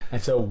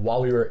And so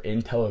while we were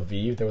in Tel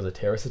Aviv, there was a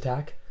terrorist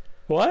attack.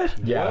 What?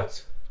 Yeah.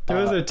 What? There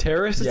was a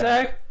terrorist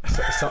attack?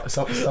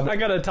 I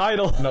got a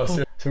title. No,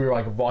 so we were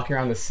like walking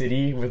around the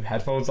city with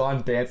headphones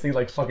on, dancing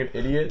like fucking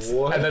idiots.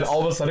 What? And then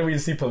all of a sudden we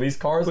just see police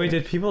cars. Wait,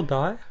 did people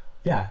die?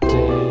 Yeah.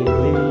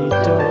 Daily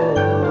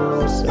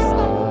dose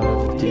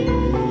of D.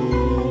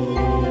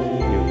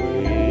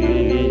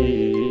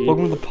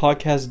 Welcome to the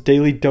podcast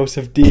Daily Dose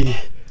of D.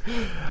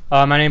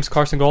 My name's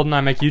Carson Golden.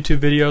 I make YouTube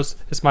videos.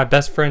 This is my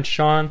best friend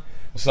Sean.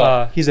 What's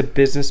up? He's a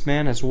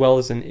businessman as well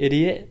as an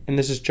idiot. And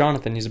this is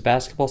Jonathan. He's a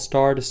basketball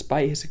star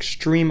despite his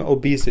extreme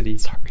obesity.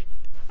 Sorry.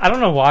 I don't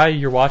know why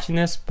you're watching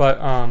this, but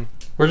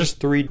we're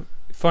just three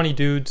funny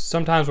dudes.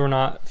 Sometimes we're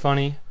not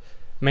funny.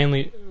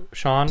 Mainly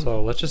Sean.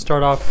 So let's just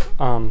start off.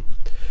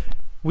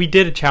 We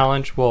did a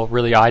challenge. Well,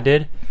 really I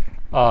did.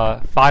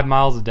 5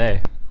 miles a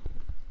day.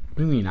 What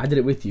do you mean? I did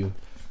it with you.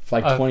 For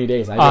like 20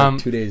 days. I did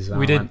it 2 days.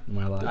 We did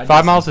my life.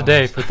 5 miles a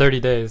day for 30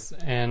 days.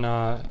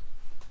 And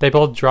they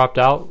both dropped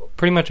out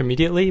pretty much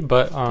immediately.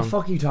 But What the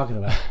fuck are you talking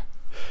about?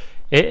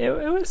 it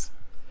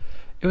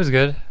was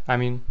good. I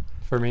mean,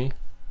 for me.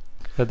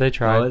 But they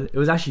tried. No, it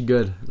was actually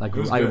good. Like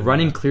good,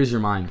 running man. clears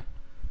your mind.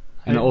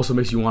 And it also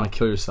makes you want to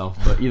kill yourself.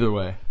 But either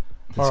way,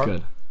 it's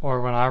good. Or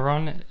when I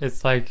run,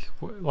 it's like,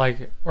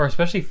 or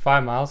especially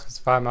 5 miles, because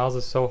 5 miles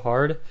is so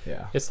hard.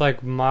 Yeah. It's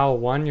like mile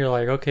 1, you're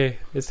like, okay,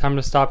 it's time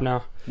to stop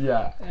now.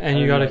 Yeah. And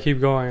you gotta keep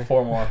going.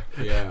 4 more.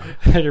 Yeah.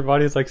 And your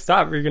body's like,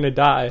 stop, you're gonna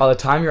die. By the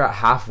time you're at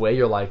halfway,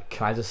 you're like,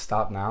 can I just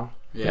stop now?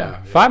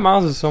 Yeah. 5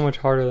 miles is so much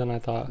harder than I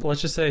thought.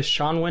 Let's just say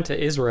Sean went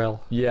to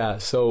Israel. Yeah,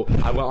 so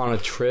I went on a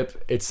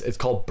trip. It's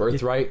called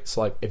Birthright.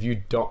 So like if you're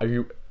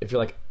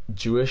like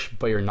Jewish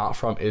but you're not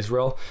from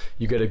Israel,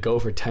 you get to go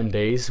for 10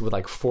 days with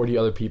like 40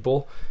 other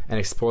people and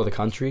explore the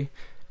country.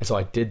 And so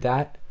I did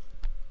that.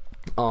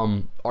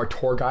 Our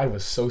tour guide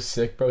was so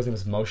sick, bro. His name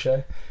was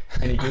Moshe,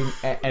 and he gave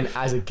and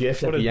as a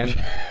gift at the end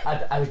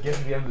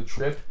of the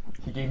trip,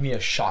 he gave me a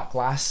shot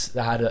glass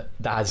that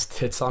has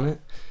tits on it.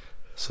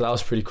 So that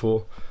was pretty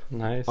cool.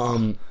 Nice.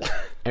 And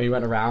we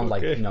went around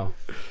like Okay.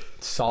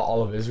 saw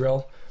all of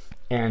Israel.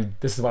 And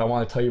this is what I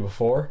wanted to tell you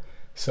before.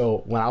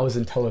 So when I was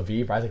in Tel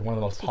Aviv, right, like one of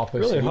the most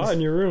popular Really cities, hot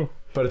in your room.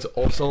 but it's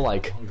also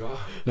like Oh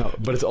god.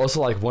 but it's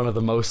also like one of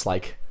the most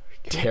like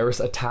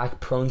terrorist attack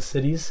prone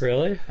cities.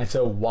 Really? And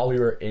so while we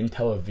were in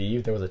Tel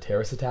Aviv, there was a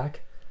terrorist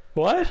attack.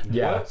 What?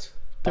 Yeah. What?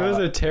 There was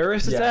a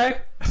terrorist yeah.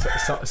 attack?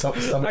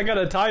 I got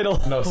a title.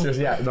 no,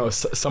 seriously, yeah, no.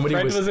 Somebody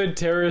Friend was was a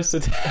terrorist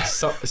attack.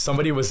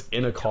 somebody was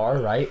in a car,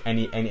 right, and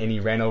he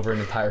ran over an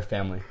entire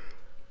family.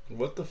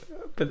 What the?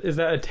 But is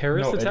that a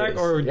terrorist No, it attack, is.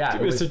 or Yeah,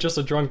 it is was- it just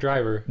a drunk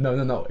driver?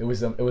 No. It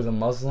was a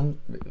Muslim,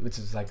 which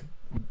is like,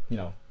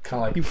 kind of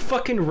like. You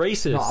fucking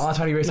racist. No, I'm not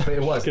trying to be racist, but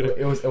it was. kidding.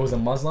 It was a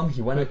Muslim.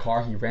 He went in a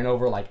car. He ran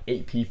over like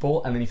 8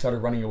 people, and then he started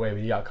running away. But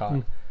he got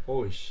caught.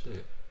 Holy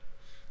shit.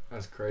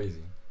 That's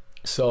crazy.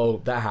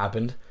 So that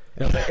happened.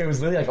 And it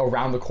was literally like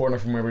around the corner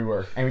from where we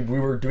were, and we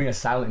were doing a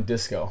silent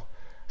disco.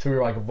 So we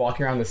were like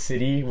walking around the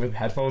city with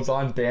headphones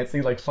on,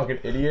 dancing like fucking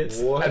idiots.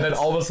 What? And then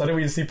all of a sudden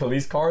we just see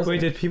police cars. Wait,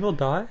 did people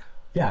die?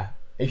 Yeah,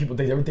 8 people.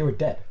 They were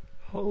dead.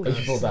 Holy 8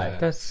 people died.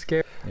 That's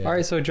scary. Yeah. All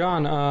right, so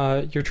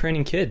John, you're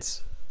training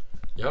kids.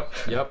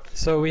 Yep.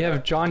 So we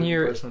have John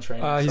here. Personal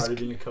training. he's- Started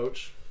being a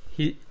coach.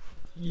 You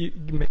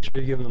make sure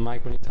you give him the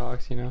mic when he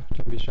talks. Don't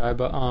be shy.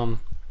 But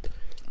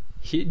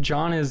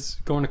John is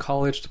going to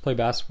college to play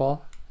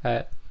basketball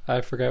at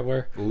I forget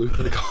where.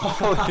 Luther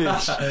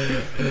College.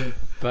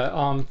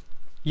 But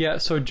yeah.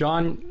 So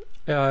John,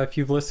 if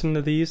you've listened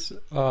to these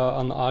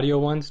on the audio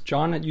ones,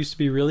 John used to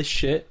be really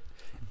shit,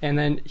 and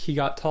then he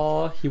got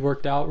tall. He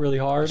worked out really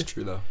hard. That's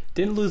true though.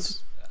 Didn't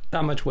lose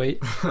that much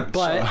weight,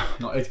 but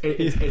No,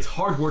 it's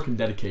hard work and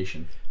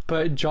dedication.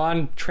 but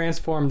John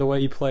transformed the way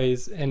he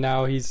plays, and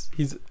now he's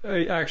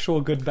an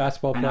actual good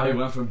basketball And now he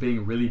player. went from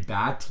being really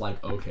bad to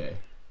like okay.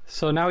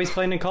 So now he's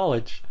playing in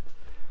college,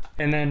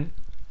 and then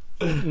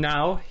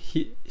now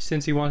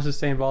since he wants to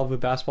stay involved with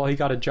basketball, he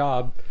got a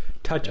job,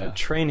 Yeah.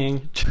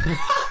 training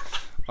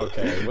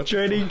Okay. What's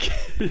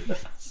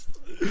kids.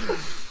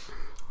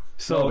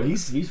 So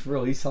he's for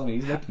real. He's telling me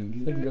he's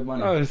making good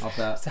money Oh, off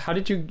that. So how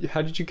did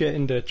you get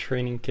into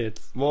training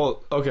kids?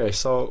 Well, okay,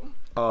 so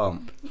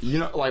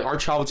like our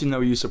travel team that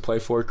we used to play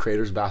for,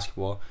 Creators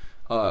Basketball.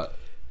 Yes.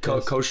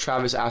 Coach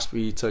Travis asked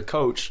me to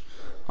coach,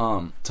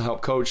 to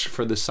help coach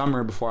for the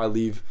summer before I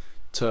leave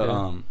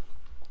to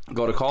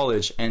go to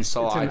college, and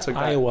so It's I in took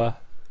Iowa.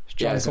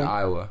 Yeah, it's in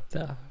Iowa.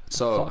 Yeah.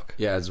 So Fuck.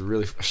 yeah, it's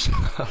really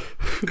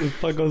Who the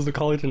fuck goes to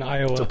college in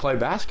Iowa? to play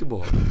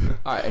basketball.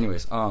 All right.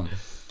 Anyways,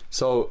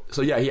 so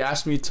yeah, he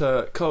asked me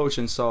to coach,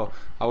 and so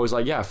I was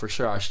like, yeah, for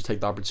sure, I should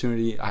take the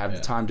opportunity. I have the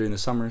time during the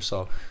summer,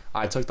 so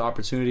I took the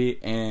opportunity,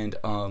 and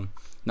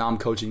now I'm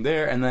coaching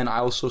there. And then I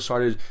also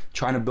started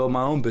trying to build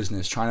my own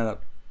business, trying to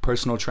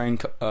personal train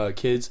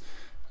kids.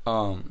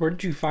 Where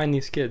did you find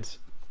these kids?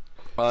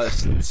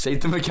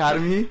 Satham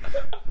Academy,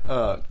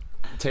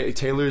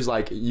 Taylor's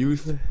like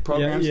youth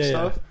programs and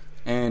stuff.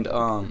 And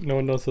No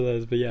one knows who that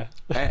is, but yeah.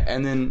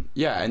 and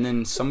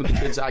then some of the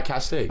kids at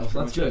Cat Steak. Oh, so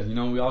that's good. You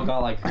know, we all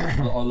got like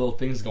our little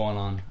things going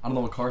on. I don't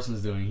know what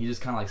Carson's doing. He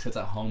just kind of like sits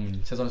at home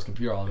and sits on his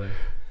computer all day.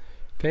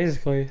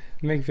 Basically,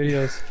 make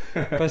videos.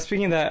 But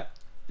speaking of that,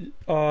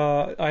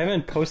 I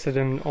haven't posted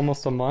in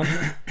almost a month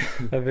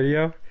a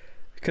video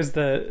because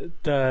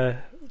the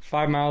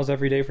 5 miles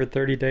every day for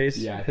 30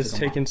 days has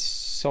taken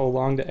so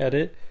long to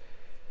edit.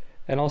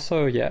 And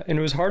also, and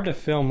it was hard to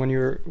film when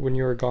you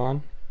were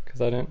gone because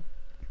I don't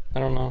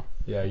know.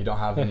 Yeah, you don't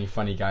have any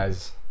funny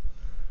guys.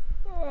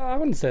 I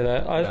wouldn't say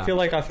that. I feel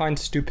like I find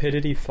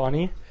stupidity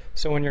funny.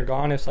 So when you're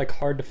gone, it's like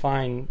hard to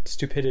find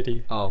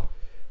stupidity. Oh.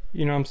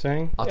 You know what I'm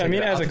saying? I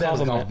mean, as a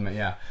compliment.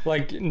 Yeah.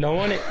 Like no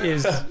one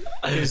is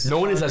no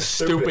one is as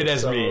stupid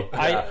as me.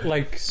 I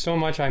like so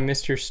much. I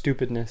missed your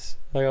stupidness.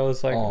 Like I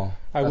was like,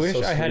 I wish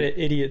I had an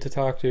idiot to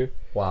talk to.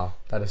 Wow,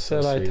 that is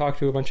so sweet. I talked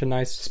to a bunch of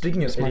nice.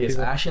 Speaking of idiots,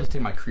 I actually have to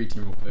take my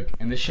creatine real quick,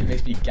 and this shit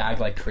makes me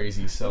gag like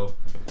crazy. So,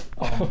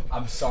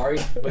 I'm sorry,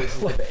 but this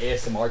is like the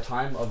ASMR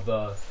time of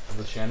the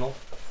channel.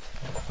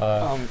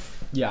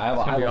 Yeah, I have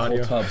a whole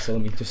tub, so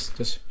let me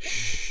just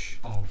shh.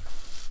 Oh.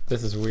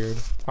 This is weird.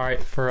 All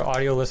right, for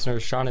audio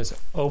listeners, Sean is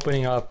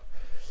opening up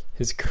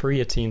his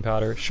creatine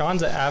powder.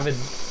 Sean's an avid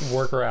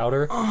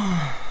worker-outer.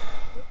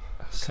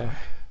 Okay.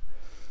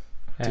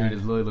 Dude, it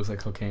literally looks like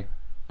cocaine.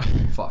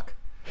 Fuck.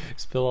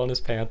 Spill on his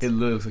pants. It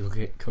literally looks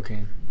like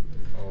cocaine.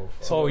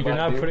 So you're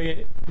not putting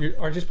it...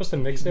 aren't you supposed to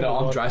mix it? No,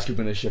 I'm dry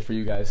scooping this shit for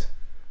you guys.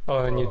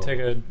 Oh, and you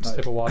take a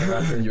sip of water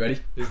after. You ready?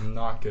 This is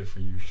not good for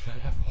you. Should I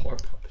have a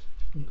heart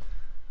palpitation?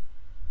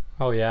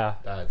 Oh, yeah.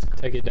 That's cool.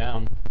 Take it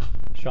down.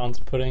 Sean's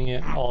putting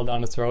it all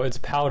down his throat. It's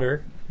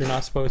powder. You're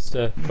not supposed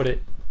to put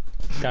it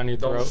down your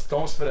throat.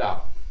 Don't spit it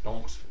out.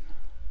 Don't spit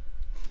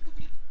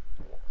it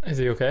out. Is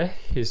he okay?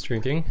 He's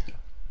drinking.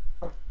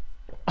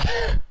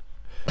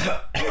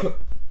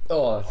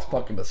 Oh, it's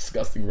fucking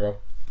disgusting, bro.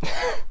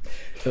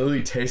 It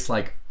literally tastes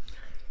like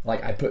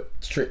I put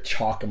straight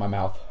chalk in my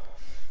mouth.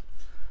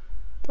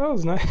 That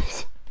was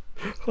nice.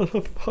 What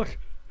the fuck?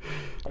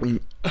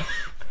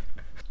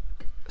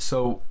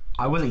 So,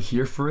 I wasn't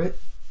here for it,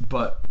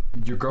 but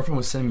your girlfriend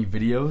was sending me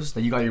videos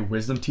that you got your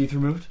wisdom teeth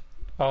removed.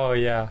 Oh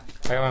yeah,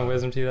 I got my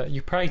wisdom teeth.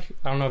 You probably,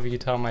 I don't know if you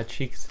could tell, my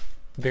cheeks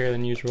bigger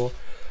than usual.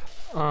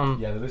 Yeah,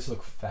 they just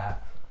look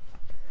fat.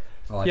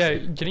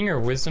 Getting your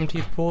wisdom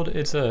teeth pulled,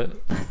 it's a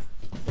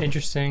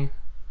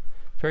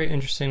very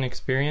interesting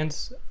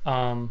experience.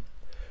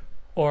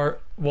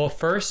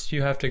 First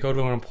you have to go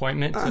to an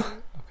appointment.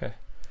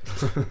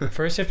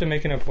 First you have to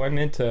make an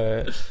appointment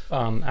to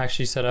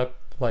actually set up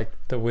like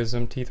the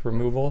wisdom teeth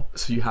removal.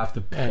 So you have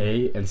to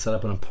pay and set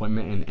up an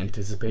appointment and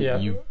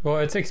anticipate you. Well,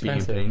 it's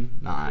expensive. Being in pain.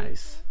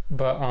 Nice.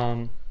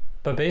 But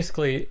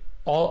basically,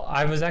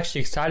 I was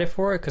actually excited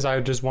for it because I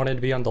just wanted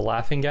to be on the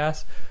laughing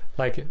gas,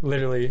 like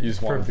literally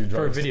for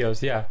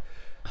videos, yeah,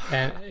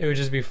 and it would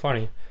just be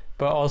funny.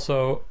 But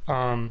also,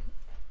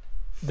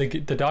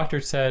 the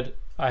doctor said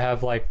I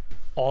have like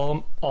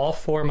all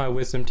 4 of my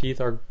wisdom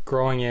teeth are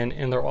growing in,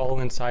 and they're all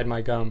inside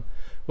my gum,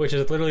 which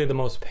is literally the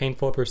most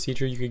painful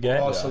procedure you could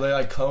get. Oh, so they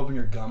like cut open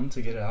your gum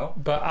to get it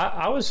out? But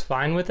I was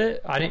fine with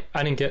it. I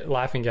didn't get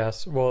laughing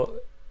gas. Well,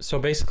 so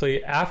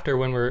basically after,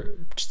 when we're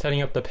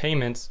setting up the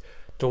payments,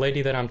 the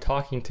lady that I'm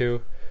talking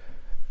to,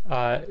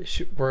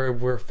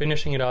 we're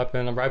finishing it up,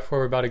 and right before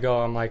we're about to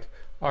go, I'm like,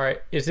 all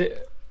right, is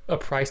it a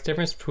price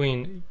difference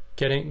between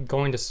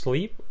going to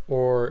sleep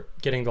or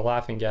getting the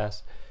laughing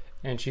gas?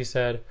 And she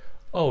said,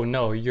 oh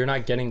no, you're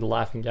not getting the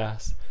laughing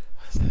gas.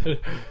 I said,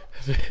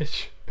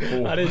 bitch.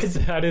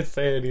 I didn't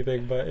say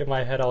anything, but in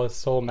my head I was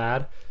so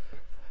mad.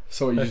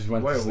 So you just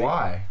went to sleep?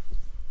 Why?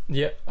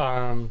 Yeah,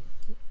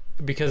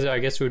 because I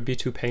guess it would be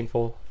too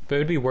painful, but it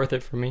would be worth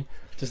it for me.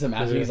 Just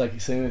imagine he's like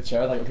sitting in the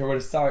chair, like, okay, what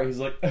is sorry? He's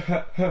like,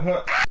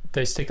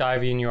 they stick the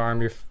IV in your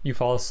arm, you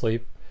fall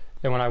asleep,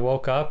 and when I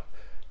woke up,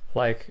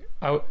 like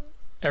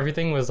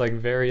everything was like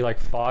very like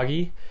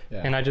foggy,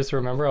 and I just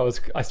remember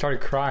I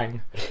started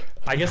crying.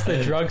 I guess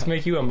the drugs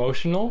make you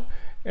emotional,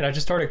 and I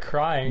just started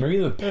crying. Maybe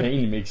the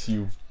pain makes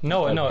you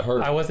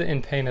hurt. I wasn't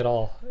in pain at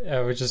all. I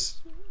was just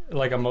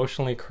like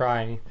emotionally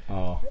crying.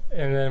 Oh.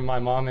 And then my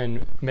mom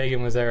and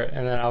Megan was there,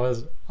 and then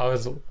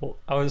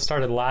I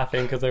started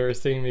laughing because they were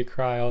seeing me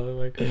cry. I was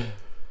like,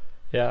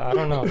 yeah, I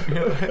don't know.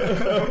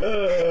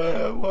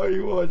 Why are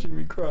you watching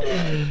me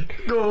cry?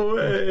 Go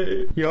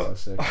away. Yo.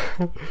 So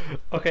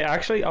okay,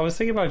 actually, I was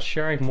thinking about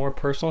sharing more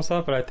personal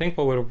stuff, but I think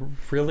what would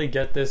really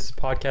get this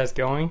podcast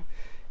going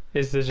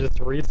is to just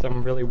read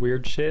some really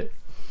weird shit.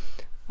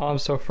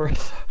 So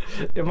first,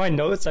 in my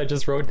notes, I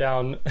just wrote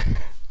down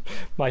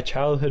my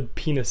childhood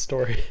penis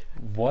story.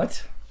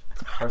 What?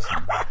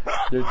 Carson,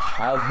 your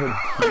childhood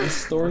penis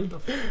story?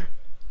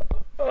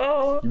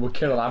 You would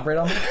care to elaborate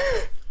on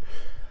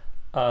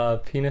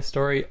that? Penis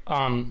story.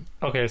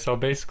 Okay, so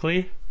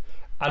basically,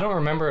 I don't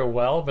remember it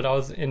well, but I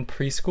was in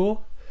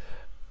preschool.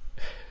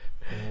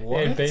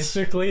 What? And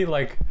basically,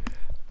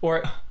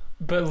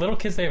 but little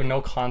kids, they have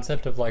no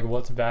concept of like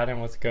what's bad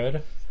and what's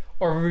good.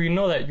 Or we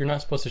know that you're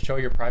not supposed to show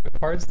your private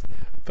parts,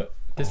 but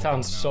this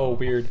sounds so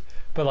weird.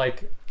 But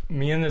like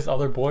me and this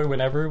other boy,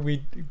 whenever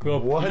we go.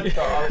 What?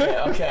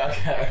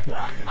 Okay.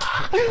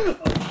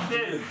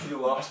 You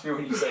lost me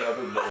when you said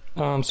other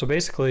boy. So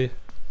basically,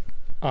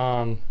 me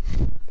and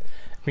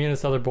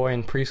this other boy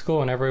in preschool,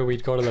 whenever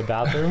we'd go to the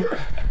bathroom,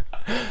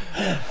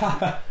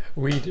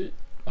 we'd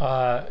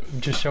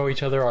just show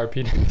each other our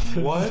penis.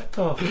 What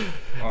the?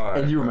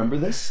 And you remember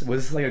this?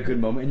 Was this like a good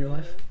moment in your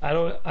life? I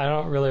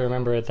don't really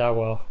remember it that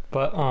well,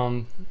 but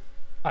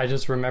I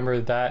just remember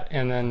that,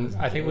 and then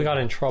I think we got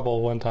in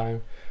trouble one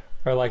time,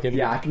 or like in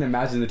I can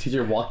imagine the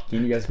teacher walking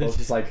in, you guys both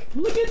just like,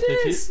 look at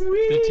this.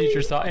 The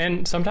teacher saw,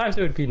 and sometimes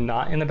it would be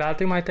not in the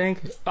bathroom. I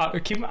think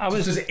I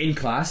was just in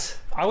class.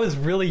 I was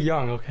really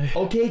young.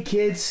 Okay,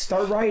 kids,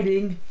 start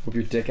writing. Whip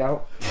your dick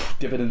out,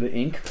 dip it in the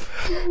ink.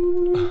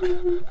 What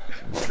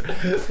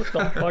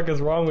the fuck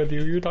is wrong with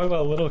you? You're talking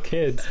about little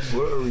kids.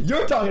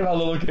 You're talking about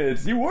little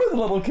kids. You were the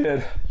little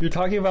kid. You're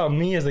talking about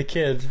me as a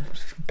kid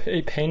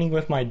painting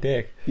with my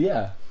dick.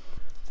 Yeah.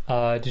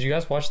 Did you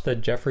guys watch the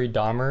Jeffrey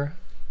Dahmer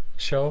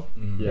show?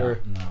 Yeah.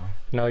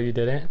 No, you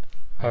didn't?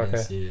 I didn't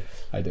see it.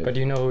 I did. But do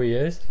you know who he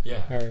is?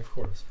 Yeah, Alright. of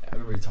course.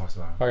 Everybody talks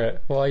about him. Okay.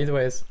 Well, either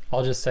ways,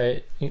 I'll just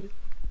say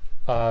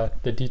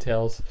the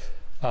details.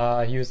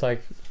 He was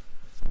like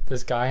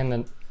this guy in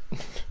the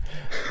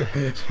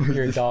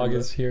your dog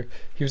is here.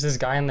 He was this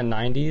guy in the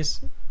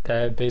 90s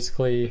that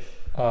basically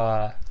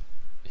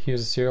he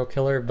was a serial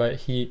killer, but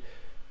he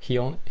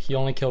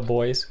only killed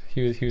boys.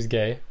 He was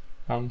gay,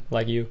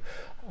 like you,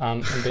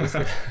 and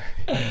basically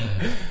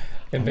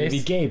and maybe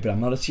gay, but I'm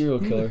not a serial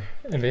killer.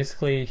 And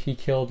basically he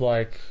killed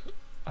like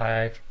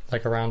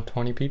around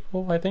 20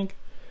 people, I think.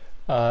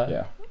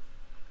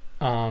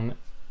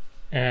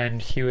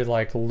 And he would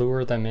like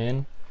lure them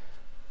in,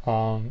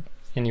 and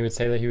he would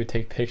say that he would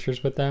take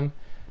pictures with them,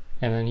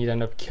 and then he'd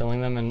end up killing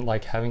them and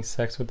like having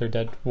sex with their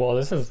dead. Well,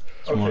 this is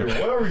okay.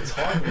 What are we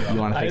talking about? You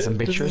want to take some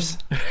pictures?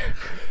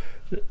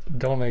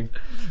 Don't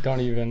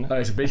even.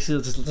 Alright, so basically,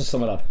 let's just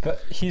sum it up.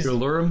 But you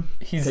lure him,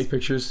 take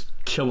pictures,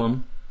 kill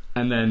him,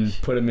 and then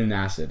put him in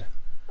acid.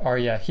 Oh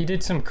yeah, he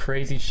did some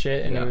crazy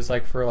shit, and it was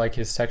like for like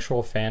his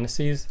sexual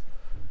fantasies.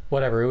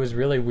 Whatever, it was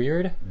really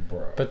weird.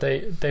 Bro. But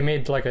they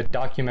made like a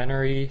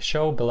documentary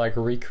show, but like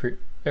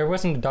it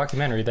wasn't a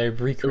documentary. They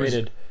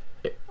recreated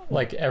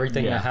like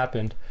everything that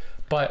happened.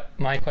 But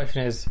my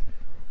question is,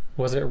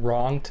 was it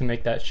wrong to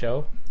make that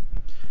show?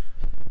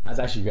 That's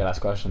actually a good ass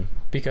question.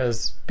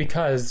 Because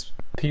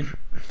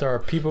there are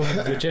people who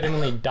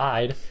legitimately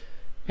died,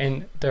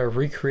 and they're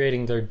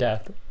recreating their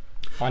death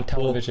on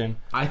television.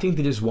 Well, I think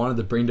they just wanted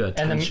to bring the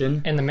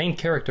attention. And the main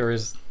character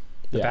is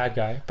the bad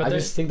guy. But I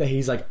just think that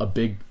he's like a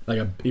big,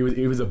 he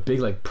was a big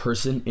like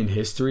person in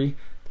history,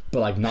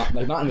 but like not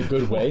in a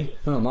good way.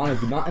 No, not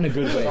in a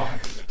good way.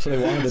 So they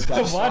wanted to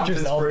watch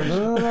yourself.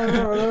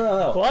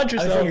 No. Watch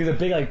yourself. I think he's a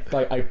big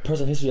like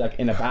person in history, like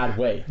in a bad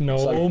way. No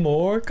so, like,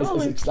 more.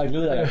 It's like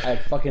really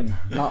like fucking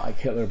not like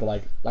Hitler, but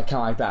like kind of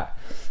like that.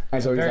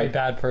 And so he's very like,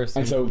 bad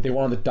person. And so they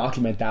wanted to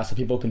document that so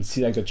people can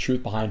see like the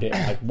truth behind it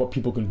and like what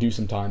people can do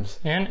sometimes.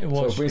 And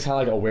so it brings kind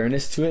of like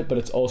awareness to it, but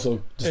it's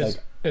also just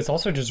it's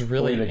also just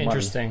really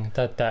interesting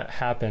that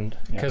happened,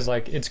 because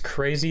like it's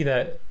crazy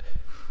that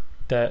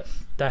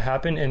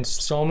happened and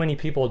so many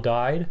people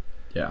died.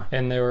 Yeah.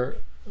 And they were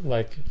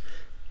like,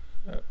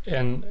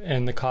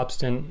 and the cops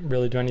didn't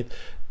really do anything.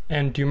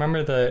 And do you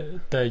remember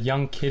the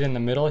young kid in the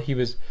middle? He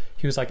was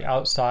like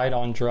outside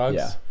on drugs.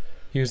 Yeah.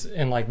 He was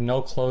in like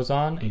no clothes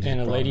on,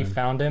 and a lady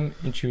found him,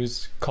 and she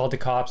was called the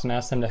cops and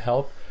asked them to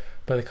help,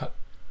 but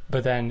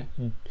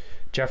then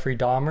Jeffrey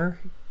Dahmer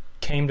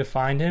came to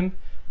find him,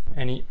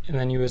 and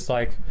then he was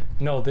like,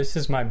 "No, this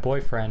is my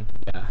boyfriend."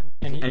 Yeah.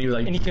 And he was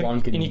like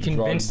he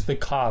convinced the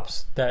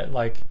cops that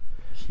like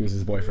he was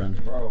his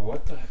boyfriend. Bro,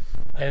 what the?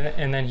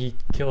 And then he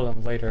killed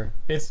him later.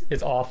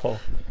 It's awful.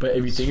 But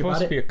if you think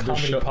about it, be a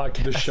comedy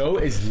podcast. The show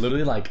is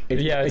literally like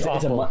it's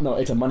awful.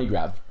 It's a money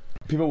grab.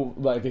 People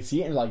like they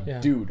see it and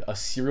like, dude, a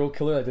serial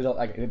killer. Like they don't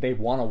like they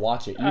want to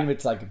watch it, even if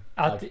it's like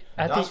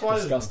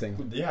disgusting.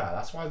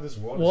 That's why this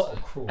world is so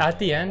cruel. At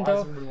the end,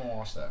 though, everybody want to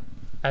watch that?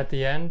 At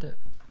the end,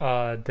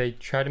 they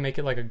try to make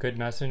it like a good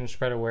message and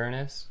spread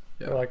awareness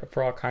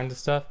for all kinds of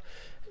stuff,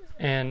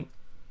 and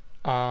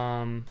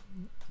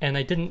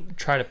they didn't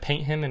try to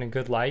paint him in a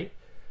good light,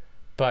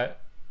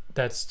 but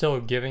that's still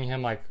giving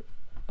him like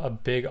a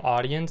big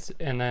audience.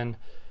 And then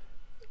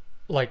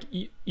like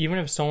even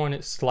if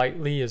someone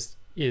slightly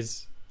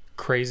is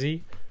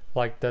crazy,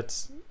 like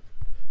that's,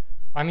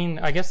 I mean,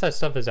 I guess that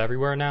stuff is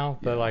everywhere now,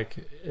 but like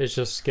it's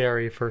just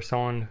scary for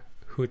someone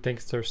who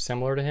thinks they're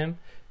similar to him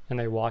and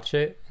they watch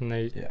it and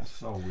they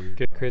so weird.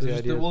 Get crazy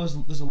ideas.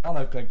 There's a lot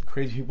of like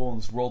crazy people in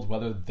this world,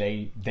 whether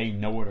they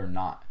know it or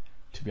not,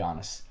 to be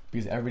honest,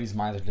 because everybody's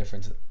minds are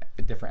different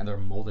and they're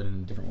molded in a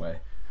different way.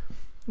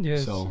 Yeah,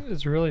 so,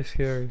 it's really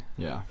scary.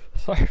 Yeah.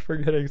 Sorry for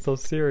getting so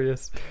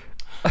serious.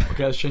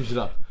 Okay, let's change it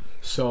up.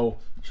 So,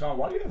 Sean,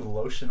 why do you have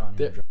lotion on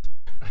your dress?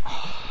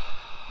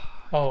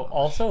 Oh,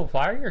 also,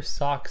 why are your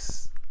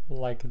socks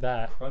like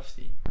that?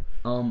 Crusty.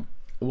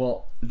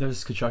 Well,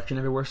 there's construction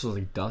everywhere, so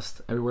there's like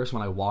dust everywhere. So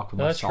when I walk with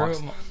my socks,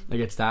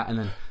 like it's that. And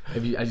then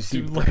as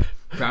you see,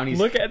 Brownie's.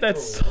 Look at that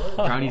sock.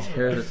 Brownie's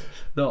hair.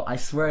 No, I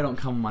swear I don't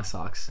come in my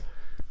socks.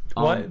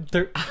 What?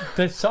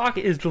 The sock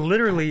is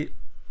literally,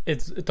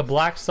 it's a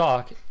black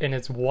sock and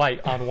it's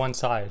white on one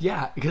side.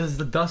 Yeah, because it's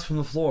the dust from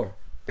the floor.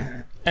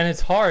 And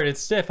it's hard. It's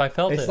stiff. I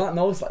felt It's it. not.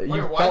 No, it's not. You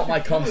Wait, why felt did my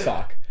you cum feel it?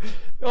 sock.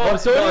 Oh,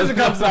 so it is a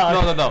cum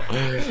sock. No.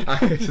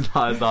 It's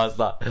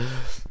not.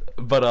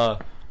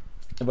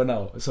 But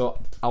no. So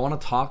I want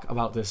to talk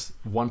about this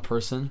one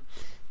person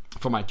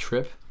for my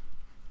trip,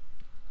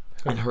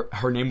 and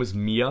her name was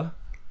Mia.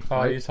 Oh,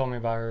 right? you told me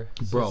about her.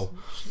 Bro.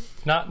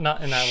 Not in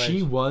that way.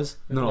 She was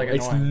Like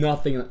it's annoying.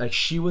 nothing. Like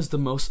she was the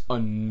most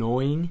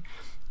annoying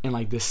and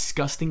like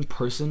disgusting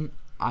person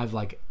I've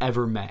like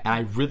ever met, and I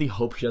really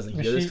hope she doesn't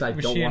hear this because I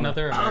Was don't she want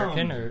another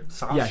American or?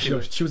 Yeah, she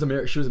was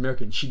American. She was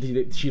American. She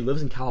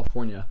lives in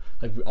California.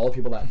 Like all the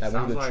people that went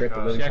on the Sounds trip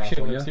like, live in She actually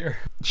California. lives here.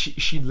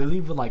 She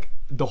literally would like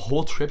the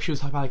whole trip. She was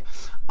talking about like,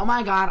 oh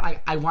my god,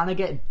 I want to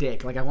get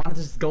dick. Like I want to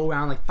just go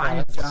around like find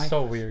a guy. That's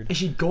so weird. And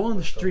she'd go on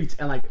the streets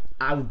and like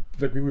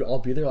we would all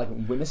be there like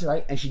witness it,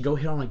 right? And she'd go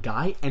hit on a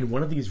guy, and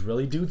one of these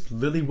really dudes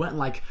literally went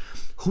like,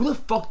 who the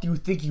fuck do you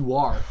think you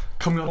are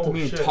coming up to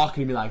me and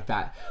talking to me like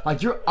that?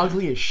 Like you're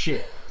ugly as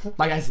shit.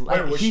 Like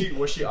Was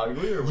she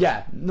ugly or?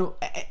 Yeah, no,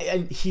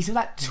 and he said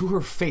that to her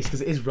face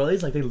because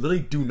Israelis like they literally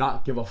do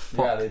not give a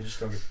fuck. Yeah, they just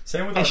don't.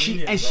 Same with And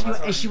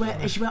Armenians. she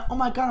went, oh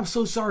my god, I'm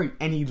so sorry,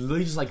 and he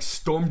literally just like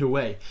stormed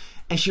away,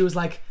 and she was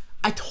like,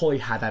 I totally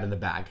had that in the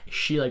bag.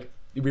 She like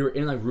we were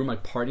in like room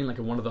like partying like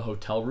in one of the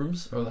hotel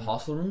rooms or the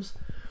hostel rooms,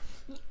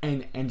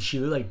 and she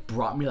literally like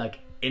brought me like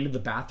into the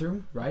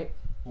bathroom, right?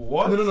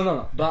 What? No,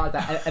 not like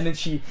that. And then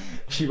she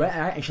went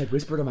and she like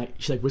whispered in my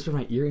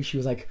ear, and she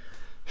was like,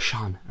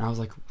 Sean, and I was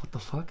like, what the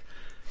fuck?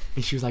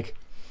 And she was like,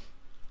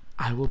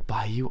 I will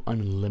buy you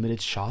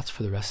unlimited shots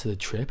for the rest of the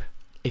trip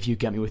if you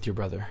get me with your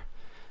brother.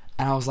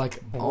 And I was like,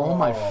 oh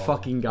my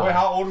fucking god. Wait,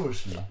 how old was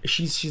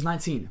she? She's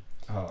 19.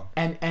 Oh.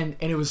 And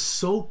it was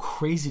so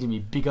crazy to me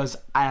because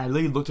I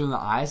literally looked her in the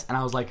eyes and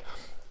I was like,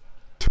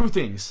 two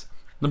things.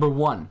 Number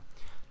one,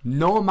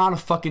 no amount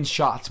of fucking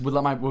shots would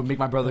make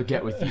my brother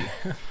get with you.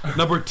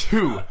 Number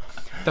two,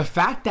 the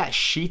fact that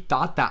she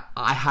thought that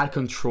I had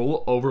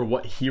control over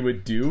what he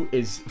would do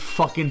is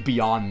fucking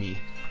beyond me.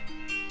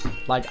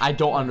 Like, I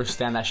don't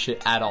understand that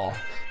shit at all.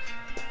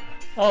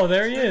 Oh,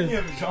 there he is.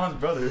 Yeah, John's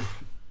brother.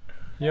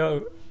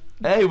 Yo,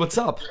 Hey, what's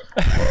up?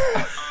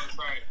 Sorry.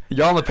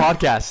 You're on the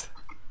podcast.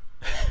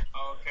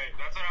 Oh, okay,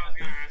 that's what I was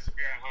gonna ask if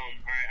you're at home.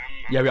 All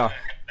right, I'm Yeah, we are. gonna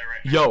head there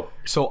right now. Yo,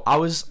 so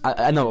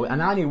I know,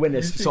 and I need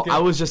witness. So I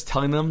was just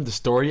telling them the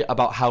story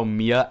about how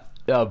Mia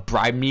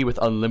bribed me with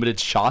unlimited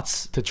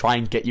shots to try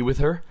and get you with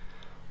her.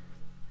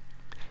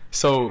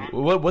 So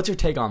what's your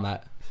take on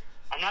that?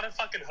 I'm not a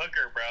fucking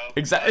hooker, bro.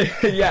 Exactly.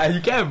 Yeah,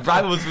 you can't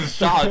bribe us with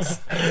shots.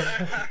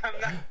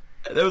 I'm not,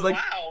 It was like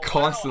wow,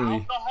 constantly.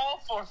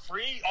 alcohol for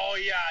free? Oh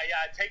yeah,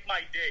 take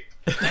my dick.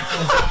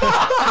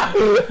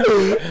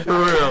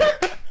 For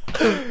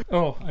real.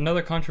 oh,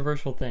 another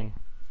controversial thing.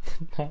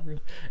 Not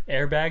really.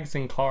 Airbags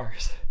in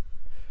cars.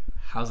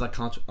 How's that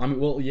I mean,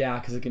 well, yeah,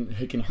 because it can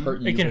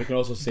hurt you, It can- but it can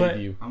also save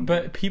you.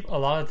 But people, a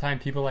lot of the time,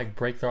 people like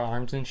break their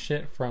arms and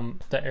shit from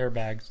the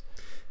airbags.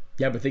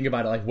 Yeah, but think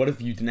about it. Like, what if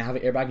you didn't have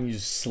an airbag and you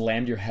just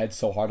slammed your head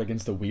so hard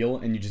against the wheel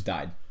and you just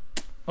died?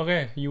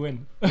 Okay, you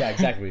win. Yeah,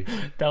 exactly.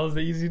 That was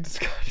the easy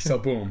discussion. So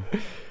boom.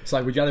 So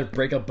like, would you rather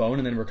break a bone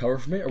and then recover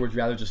from it, or would you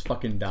rather just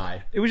fucking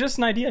die? It was just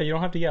an idea. You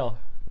don't have to yell.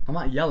 I'm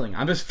not yelling.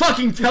 I'm just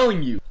fucking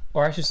telling you.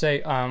 Or I should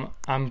say, I'm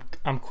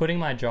quitting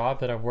my job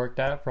that I've worked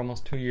at for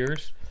almost 2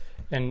 years,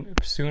 and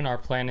soon our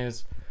plan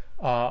is,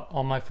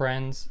 all my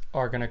friends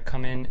are gonna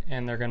come in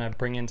and they're gonna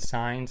bring in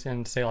signs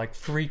and say like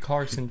free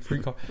Carson, free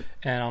car,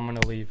 and I'm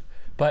gonna leave.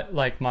 But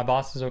like my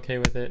boss is okay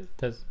with it.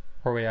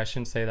 Or wait, I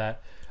shouldn't say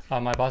that.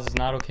 My boss is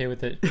not okay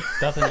with it.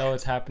 Doesn't know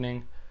it's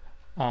happening.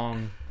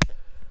 I'm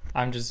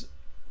just,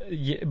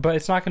 yeah, but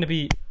it's not gonna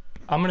be.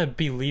 I'm gonna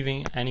be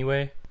leaving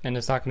anyway, and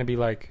it's not gonna be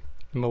like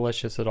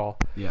malicious at all.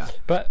 Yeah.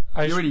 But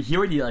He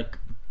already like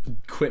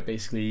quit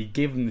basically. He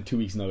gave him the 2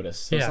 weeks notice,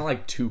 so it's Yeah. not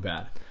like too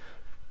bad.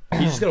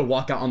 He's just gonna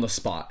walk out on the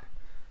spot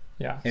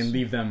yeah. and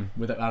leave them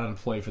without an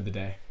employee for the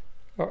day.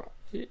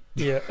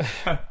 Yeah.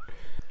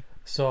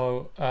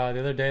 So the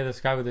other day, this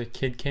guy with a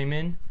kid came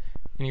in,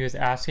 and he was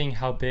asking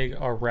how big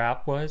a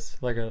wrap was,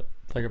 like a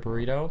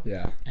burrito.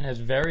 Yeah. And it's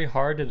very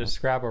hard to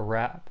describe a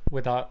wrap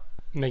without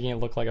making it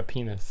look like a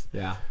penis.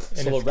 Yeah. And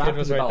So the his wrap kid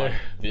was is right about there. like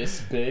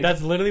this big.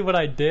 That's literally what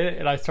I did,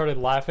 and I started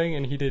laughing,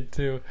 and he did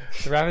too.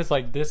 The wrap is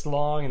like this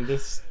long and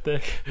this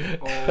thick.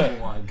 Oh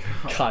my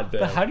god. God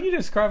damn. But how do you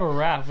describe a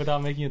wrap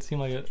without making it seem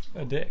like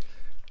a dick?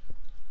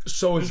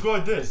 So it's Just go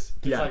like this.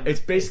 yeah, like, it's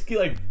basically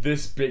like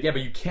this big. Yeah,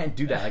 but you can't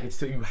do that. Like it's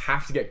still, you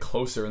have to get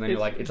closer, and then you're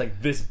like it's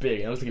like this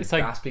big. And it looks like It's it's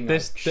like grasping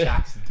this this thick.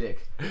 Shaq's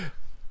dick.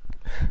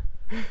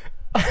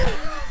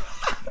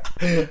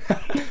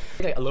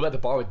 I live at the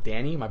bar with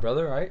Danny, my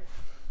brother, right?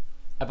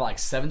 I bought like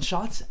 7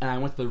 shots, and I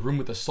went to the room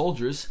with the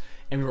soldiers,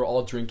 and we were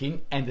all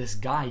drinking. And this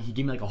guy, he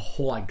gave me like a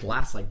whole like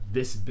glass like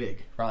this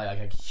big, right?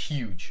 Like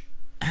huge.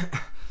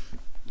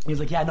 He's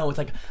like, yeah, no, it's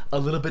like a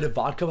little bit of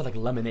vodka with like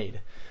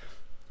lemonade.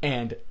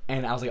 And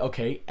I was like,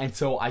 okay. And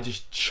so I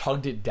just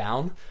chugged it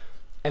down.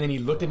 And then he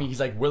looked at me. He's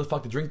like, where the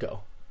fuck did the drink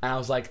go? And I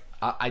was like,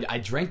 I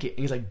drank it. And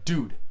he's like,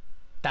 dude,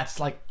 that's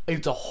like,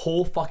 it's a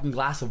whole fucking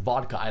glass of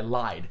vodka. I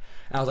lied.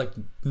 And I was like,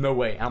 no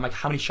way. And I'm like,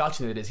 how many shots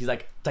do you think it is? He's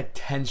like, it's like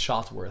 10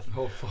 shots worth.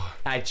 Oh, fuck.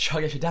 And I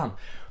chugged that shit down.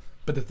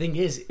 But the thing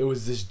is, it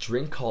was this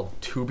drink called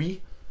Tubi,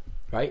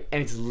 right?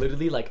 And it's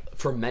literally like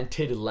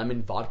fermented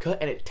lemon vodka.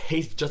 And it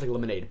tastes just like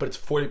lemonade. But it's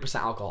 40%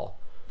 alcohol.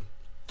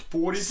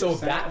 40%? So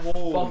that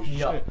Holy fucked me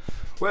shit. up.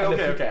 Wait, And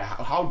okay.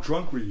 How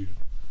drunk were you?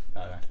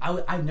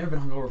 I've never been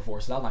hungover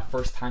before, so that was my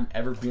first time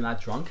ever being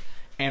that drunk.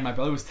 And my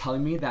brother was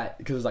telling me that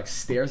because there's like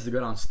stairs to go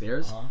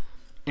downstairs,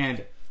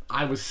 and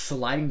I was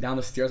sliding down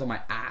the stairs on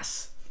my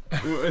ass.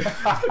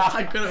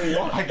 I couldn't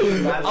walk.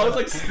 I was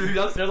like scooting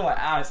downstairs on my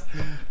ass,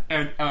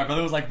 and my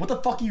brother was like, "What the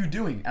fuck are you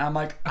doing?" And I'm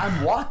like,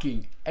 "I'm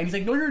walking." And he's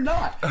like, "No, you're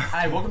not." And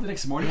I woke up the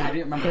next morning, I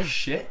didn't remember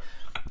shit,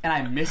 and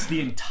I missed the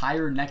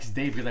entire next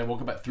day because I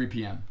woke up at 3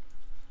 p.m.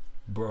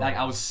 Bro. Like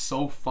I was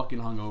so fucking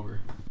hungover.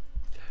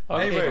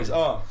 Anyways,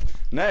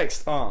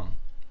 next,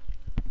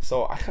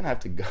 so I kind of have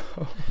to go.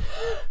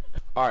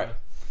 All right,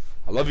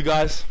 I love you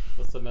guys.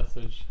 What's the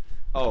message?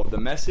 Oh, the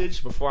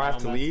message before I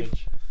have to leave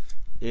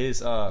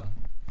is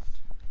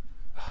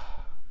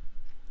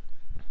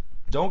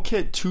don't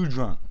get too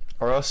drunk,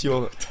 or else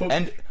you'll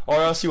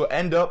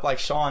end up like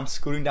Sean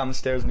scooting down the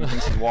stairs when he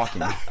thinks he's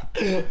walking.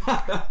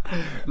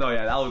 No,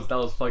 yeah, that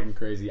was fucking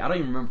crazy. I don't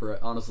even remember it,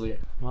 honestly.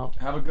 Well,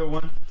 Have a good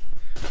one.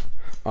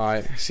 All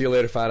right, see you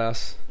later, fat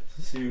ass.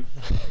 See you.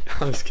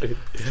 I'm just kidding.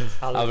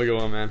 Have a good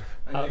one, man.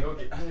 I need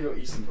to go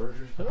eat some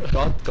burgers.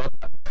 How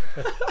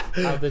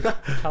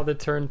how the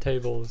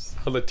turntables.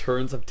 the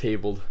turns have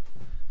tabled.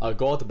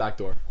 Go out the back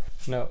door.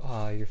 No,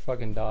 your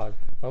fucking dog.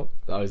 Oh.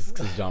 That was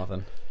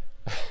Jonathan.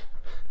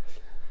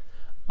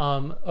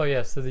 Oh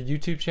yeah, so the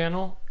YouTube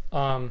channel.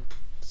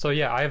 So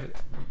yeah, I have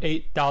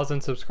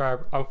 8,000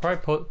 subscribers. I'll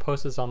probably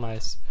post this on my.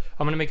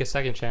 I'm gonna make a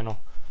second channel.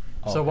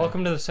 So Okay.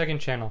 welcome to the second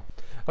channel.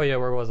 Oh yeah,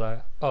 where was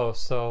I? Oh,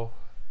 so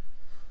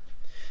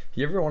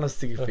You ever want to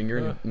stick your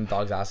finger in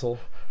dog's asshole?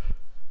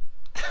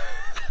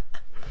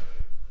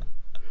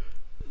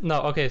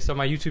 no. Okay, so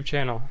my YouTube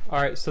channel.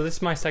 All right, so this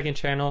is my second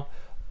channel.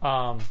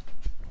 I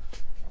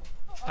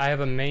have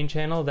a main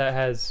channel that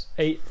has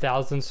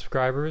 8,000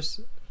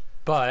 subscribers,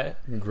 but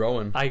I'm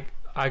growing.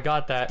 I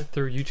got that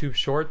through YouTube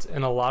Shorts,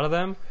 and a lot of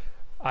them,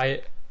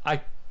 I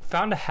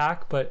found a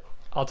hack, but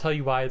I'll tell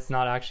you why it's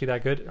not actually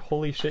that good.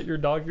 Holy shit, your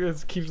dog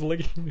just keeps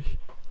licking me.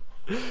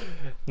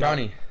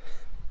 Brownie.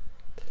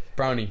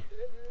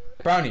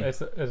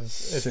 It's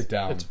Sit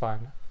down. It's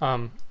fine.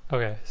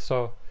 Okay,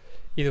 so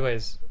either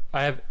ways,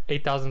 I have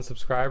 8,000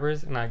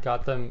 subscribers, and I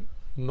got them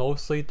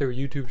mostly through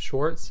YouTube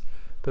Shorts.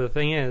 But the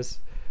thing is,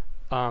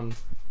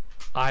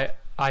 I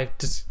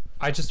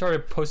just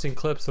started posting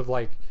clips of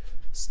like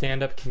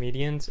stand-up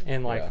comedians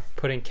and like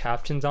putting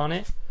captions on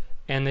it,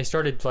 and they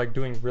started like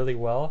doing really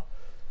well.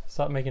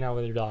 Stop making out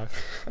with your dog.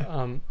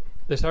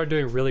 They started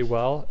doing really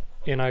well,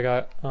 and I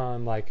got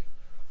on like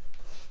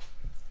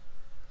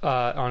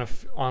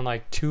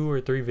 2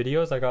 or 3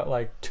 videos, I got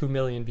like 2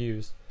 million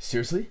views.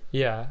 Seriously?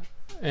 Yeah,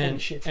 and Holy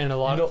shit. and a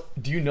lot.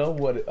 Do you know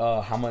what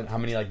how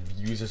many like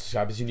views or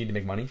subscribers you need to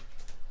make money?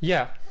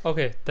 Yeah.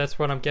 Okay, that's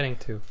what I'm getting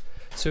to.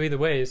 So either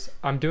ways,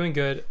 I'm doing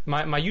good.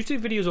 My YouTube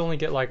videos only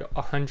get like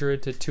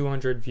 100 to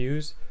 200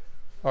 views,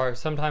 or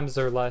sometimes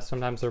they're less,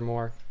 sometimes they're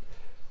more.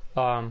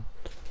 And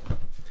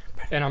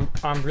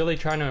I'm really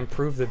trying to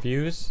improve the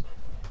views.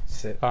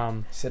 Sit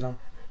down.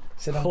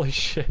 Holy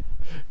shit,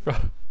 bro.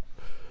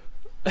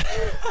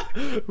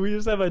 We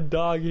just have a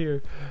dog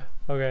here.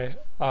 Okay.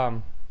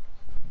 Welcome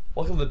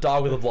to the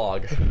Dog with a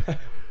Vlog.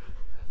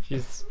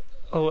 She's.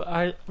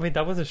 Oh, wait.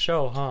 That was a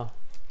show, huh?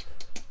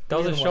 That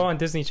was a show on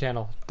Disney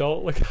Channel.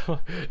 Don't look.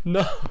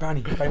 No.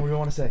 Brownie, what do you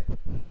want to say?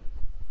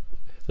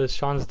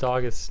 Sean's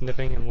dog is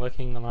sniffing and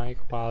licking the mic.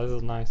 Wow, this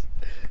is nice.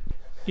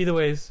 Either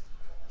ways,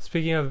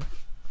 speaking of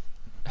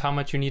how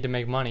much you need to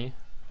make money,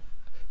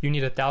 you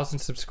need 1,000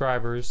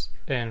 subscribers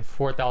and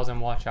 4,000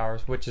 watch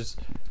hours, which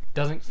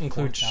doesn't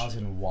include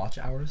 4,000 watch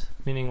hours.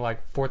 meaning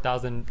like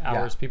 4,000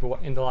 hours Yeah. people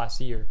in the last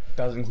year.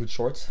 Doesn't include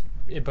shorts.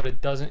 But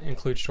it doesn't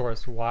include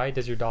shorts. Why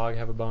does your dog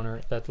have a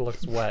boner that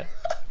looks wet?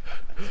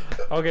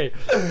 Okay,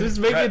 this is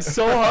making it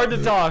so hard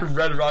to talk.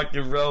 Red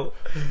Rocket, bro.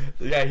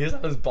 Yeah, he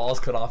doesn't have his balls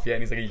cut off yet,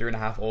 and he's like a year and a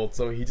half old,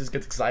 so he just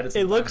gets excited. It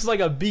sometimes. looks like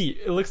a beet.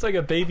 It looks like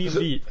a baby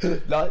beet.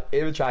 Not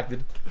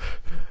attracted.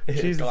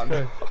 Jesus Gone.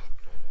 Christ.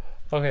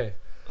 Okay.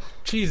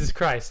 Jesus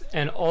Christ.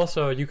 And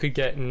also, you could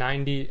get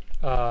 10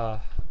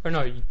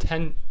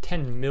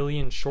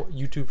 million short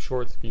YouTube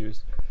Shorts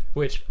views,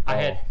 which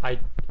I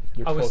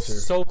You're was closer.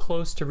 so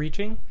close to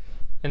reaching,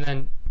 and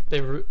then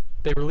they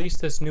released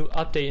this new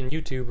update in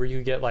YouTube where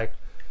you get like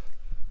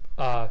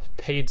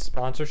paid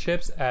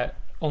sponsorships at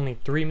only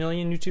 3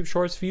 million YouTube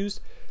Shorts views.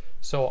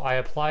 So I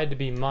applied to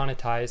be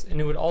monetized, and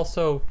it would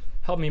also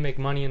help me make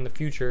money in the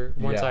future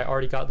once Yeah. I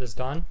already got this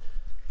done.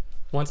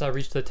 Once I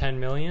reached the 10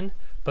 million.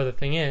 But the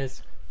thing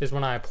is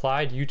when I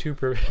applied, YouTube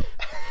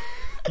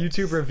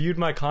YouTube reviewed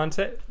my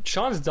content.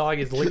 Sean's dog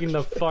is licking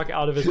the fuck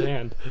out of his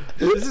hand.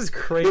 This is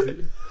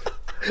crazy.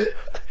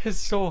 It's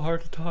so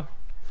hard to talk.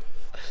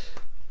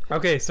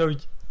 Okay, so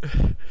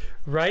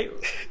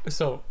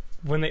so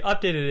when they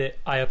updated it,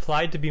 I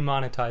applied to be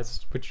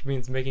monetized, which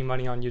means making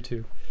money on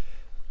YouTube.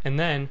 And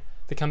then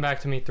they come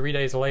back to me 3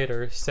 days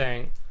later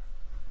saying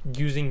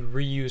using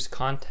reused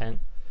content,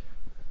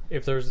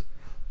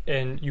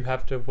 and you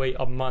have to wait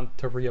a month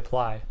to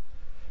reapply.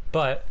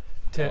 But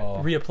to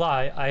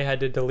reapply, I had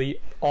to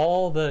delete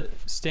all the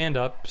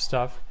stand-up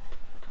stuff.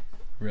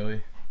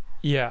 Really?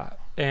 Yeah,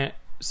 and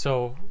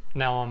so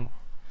now I'm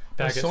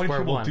back at so many square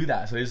people one. do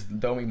that, so they just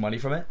don't make money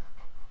from it.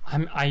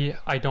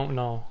 I don't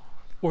know.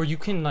 Or you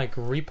can like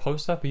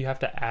repost stuff, but you have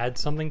to add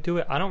something to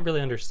it. I don't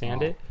really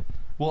understand it.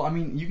 Well, I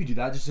mean, you could do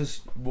that.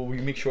 We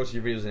make shorts of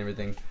your videos and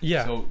everything.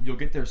 Yeah. So you'll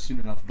get there soon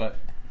enough. But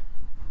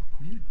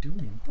what are you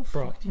doing? What the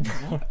fuck do you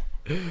want?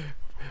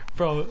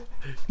 Bro,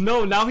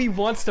 no, now he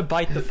wants to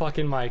bite the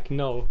fucking mic.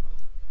 No,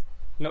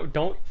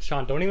 don't,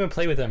 Sean, don't even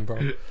play with him,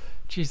 bro.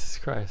 Jesus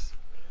Christ.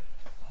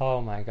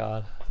 Oh my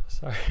God.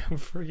 Sorry, I'm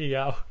freaking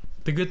out.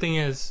 The good thing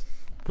is,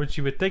 which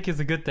you would think is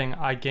a good thing,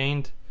 I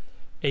gained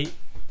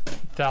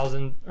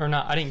 8,000, or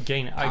not, I didn't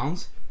gain it.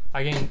 Pounds?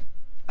 I gained,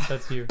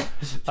 that's you.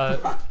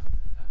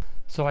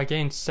 So I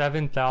gained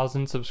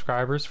 7,000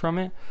 subscribers from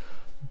it,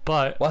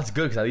 but... Well, that's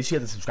good, because at least you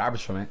get the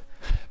subscribers from it.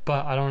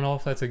 But I don't know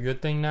if that's a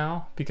good thing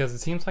now, because it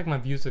seems like my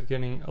views are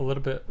getting a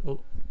little bit,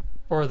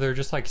 or they're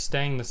just like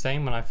staying the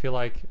same when I feel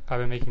like I've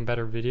been making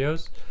better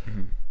videos.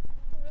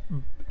 Mm-hmm.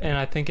 And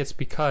I think it's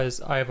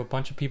because I have a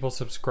bunch of people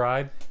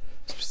subscribe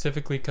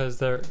specifically because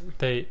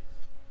they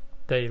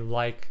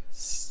like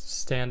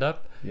stand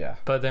up. Yeah.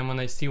 But then when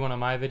they see one of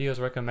my videos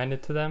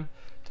recommended to them,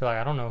 they're like,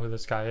 I don't know who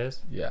this guy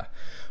is. Yeah.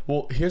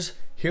 Well, here's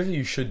what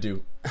you should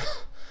do.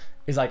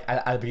 Is like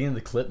at the beginning of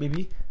the clip,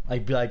 maybe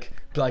like be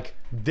like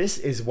this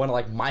is one of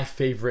like my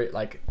favorite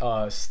like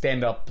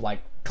stand up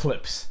like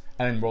clips,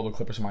 and then roll the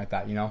clip or something like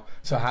that, you know.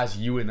 So it has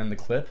you and then the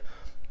clip,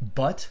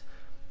 but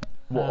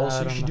what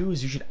also you should do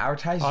is you should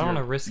advertise. I don't want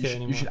to risk it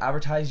anymore. You should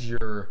advertise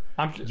your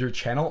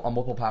channel on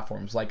multiple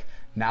platforms. Like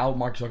now,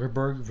 Mark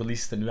Zuckerberg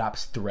released the new app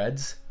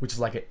Threads, which is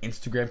like an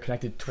Instagram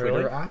connected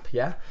Twitter app.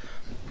 Yeah,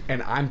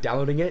 and I'm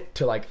downloading it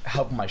to like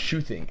help my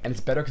shoe thing, and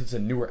it's better because it's a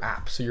newer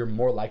app, so you're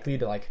more likely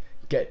to like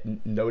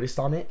get noticed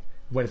on it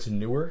when it's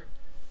newer.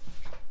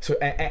 So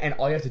and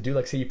all you have to do,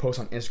 like say you post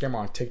on Instagram or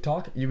on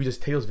TikTok, you can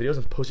just take those videos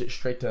and post it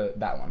straight to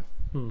that one.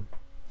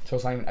 So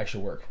it's not even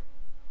extra work.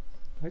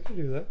 I could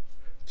do that.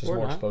 Just or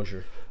more not.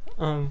 exposure.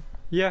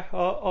 Yeah,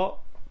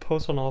 I'll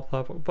post on all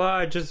platforms, but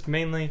I just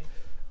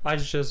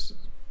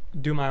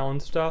do my own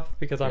stuff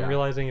because I'm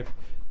realizing if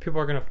people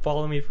are gonna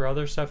follow me for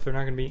other stuff, they're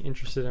not gonna be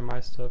interested in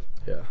my stuff.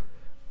 Yeah.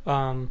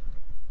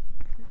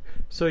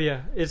 So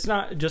yeah, it's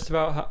not just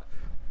about how,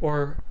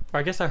 or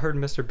I guess I heard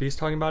Mr. Beast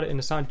talking about it, and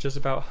it's not just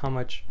about how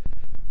much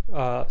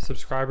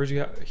subscribers you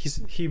have.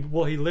 He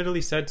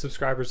literally said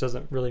subscribers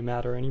doesn't really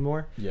matter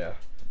anymore. Yeah.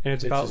 And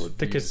it's about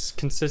the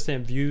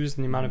consistent views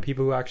and the amount of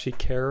people who actually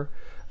care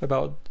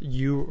about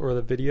you or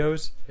the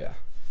videos. Yeah.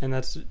 And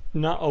that's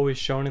not always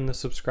shown in the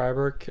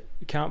subscriber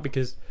count,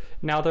 because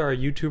now there are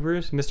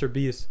YouTubers, Mr.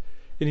 Beast,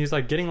 and he's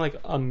like getting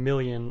like 1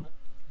 million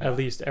at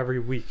least every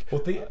week.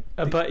 Well,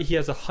 but he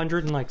has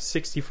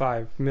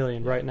 165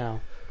 million right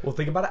now. Well,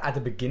 think about it. At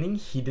the beginning,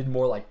 he did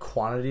more like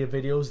quantity of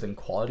videos than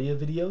quality of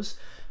videos.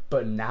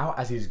 But now,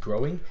 as he's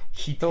growing,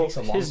 he takes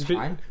a long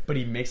time, but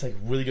he makes like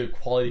really good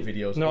quality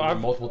videos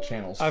on multiple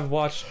channels. I've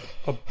watched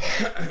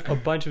a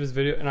bunch of his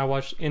videos, and I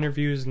watched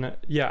interviews, and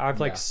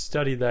I've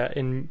studied that,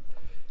 and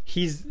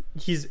he's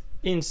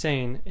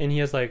insane, and he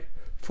has like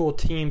full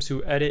teams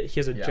who edit. He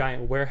has a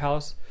giant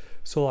warehouse,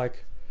 so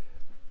like,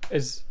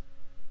 it's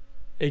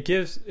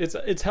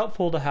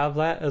helpful to have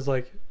that as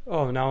like,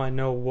 oh, now I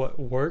know what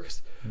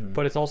works,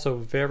 but it's also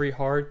very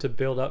hard to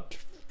build up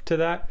to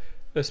that,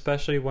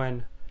 especially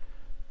when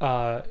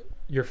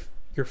your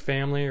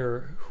family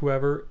or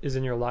whoever is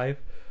in your life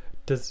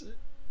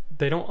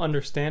they don't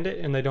understand it,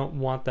 and they don't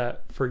want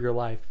that for your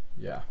life.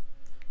 Yeah.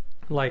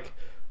 Like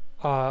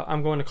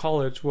I'm going to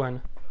college,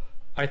 when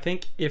I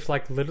think if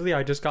like literally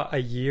I just got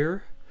a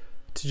year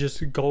to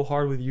just go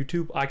hard with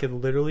YouTube, I could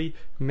literally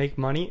make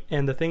money.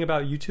 And the thing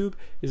about YouTube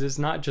is it's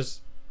not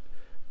just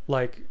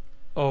like,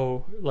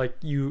 oh, like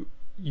you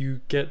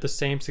get the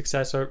same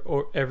success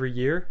or every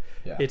year.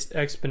 It's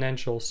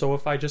exponential. So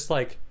if I just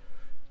like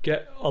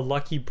get a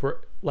lucky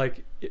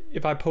like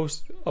if I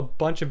post a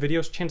bunch of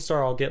videos, chances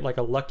are I'll get like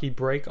a lucky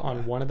break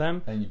on one of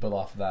them, and you build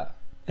off of that,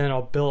 and then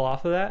I'll build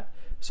off of that.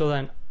 So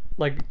then,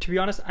 like, to be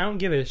honest, I don't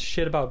give a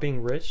shit about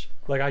being rich.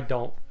 Like, I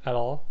don't at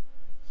all.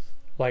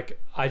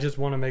 Like, I just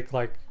want to make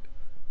like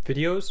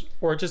videos,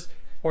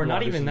 or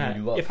not even that.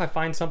 If I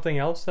find something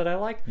else that I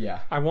like,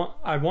 I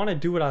want to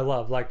do what I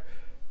love. Like,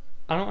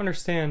 I don't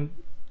understand,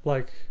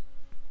 like,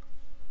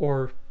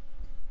 or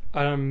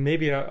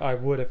maybe I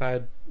would if I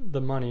had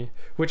the money,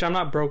 which I'm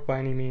not broke by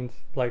any means.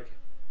 Like,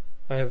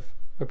 I have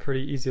a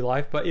pretty easy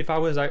life, but if I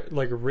was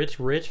like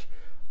rich,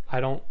 I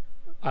don't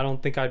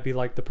think I'd be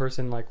like the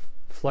person like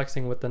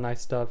flexing with the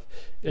nice stuff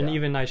and Yeah.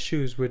 even nice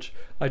shoes, which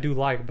I do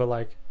like, but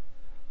like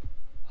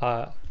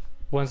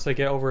once they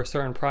get over a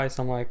certain price,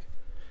 I'm like,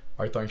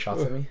 Are you throwing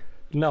shots at me?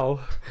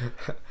 no.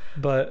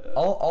 But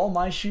All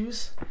my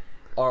shoes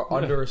are Yeah.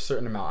 under a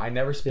certain amount. I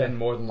never spend Yeah.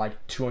 more than like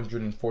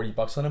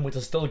 $240 on them, which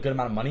is still a good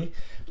amount of money.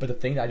 But the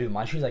thing that I do with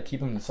my shoes, I keep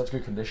them in such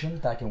good condition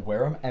that I can wear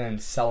them and then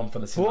sell them for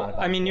the same amount well,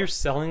 of I mean, money. you're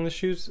selling the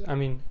shoes. I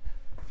mean,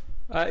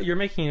 you're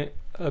making it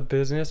a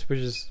business, which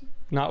is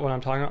not what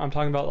I'm talking about. I'm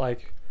talking about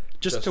like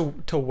just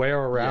to wear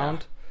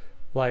around,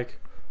 like,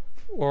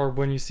 or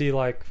when you see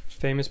like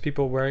famous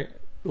people wearing,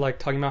 like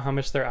talking about how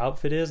much their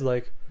outfit is,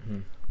 like,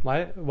 Mhm.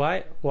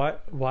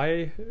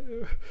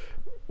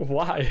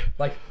 why?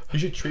 Like, you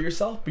should treat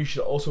yourself, but you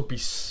should also be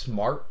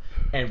smart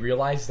and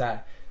realize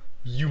that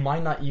you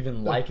might not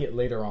even like it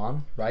later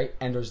on, right?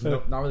 And there's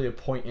not really a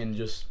point in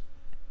just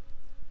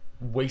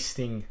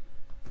wasting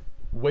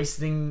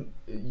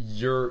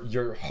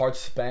your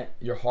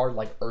hard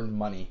like earned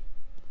money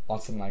on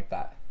something like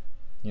that,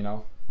 you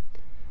know?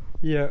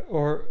 Yeah,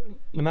 or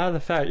no matter the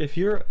fact, if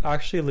you're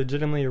actually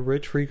legitimately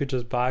rich where you could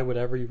just buy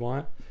whatever you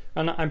want,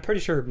 and I'm pretty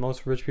sure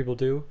most rich people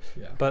do,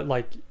 Yeah. but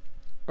like,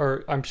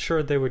 or I'm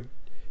sure they would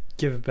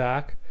give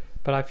back,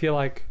 but I feel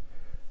like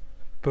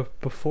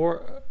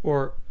before,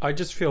 or I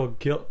just feel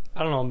guilt.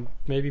 I don't know,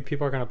 maybe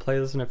people are going to play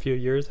this in a few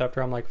years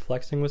after I'm like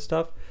flexing with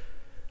stuff,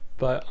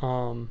 but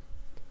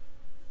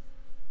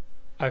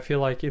I feel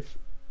like if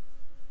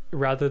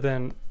rather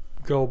than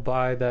go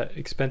buy that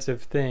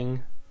expensive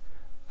thing,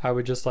 I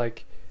would just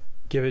like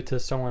give it to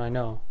someone I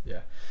know.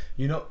 Yeah.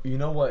 You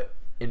know what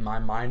in my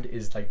mind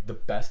is like the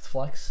best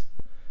flex?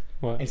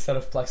 What? Instead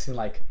of flexing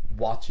like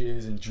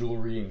watches and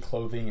jewelry and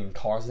clothing and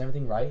cars and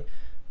everything, right?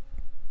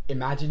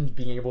 Imagine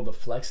being able to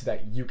flex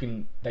that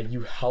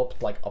you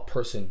helped like a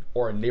person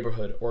or a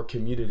neighborhood or a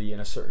community in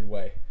a certain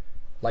way.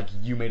 Like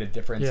you made a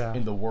difference Yeah.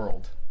 in the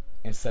world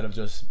instead of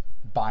just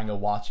buying a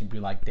watch and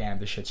being like, damn,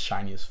 this shit's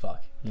shiny as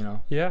fuck, you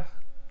know? Yeah.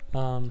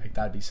 Like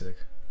that'd be sick.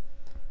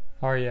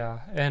 Or yeah,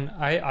 and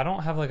I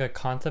don't have like a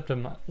concept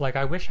of like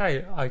I wish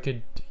I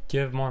could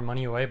give more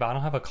money away, but I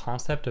don't have a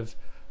concept of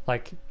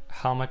like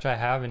how much I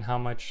have and how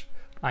much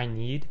I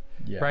need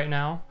Yeah. right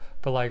now.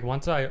 But like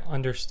once I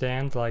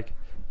understand like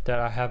that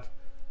I have,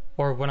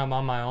 or when I'm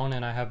on my own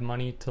and I have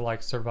money to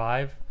like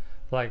survive,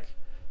 like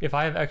if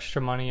I have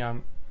extra money,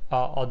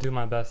 I'll do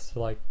my best to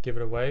like give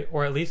it away,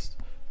 or at least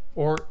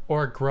or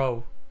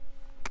grow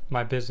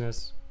my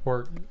business,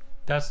 or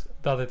that's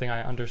the other thing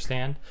I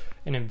understand,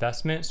 an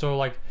investment. So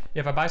like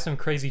if I buy some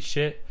crazy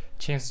shit,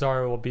 chances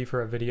are it will be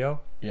for a video.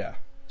 Yeah.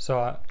 So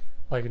I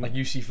like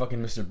You see fucking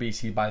Mr.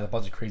 Beast, he buys a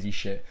bunch of crazy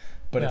shit,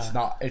 but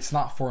Yeah. it's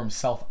not for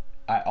himself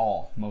at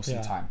all most of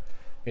Yeah. the time.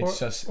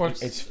 It's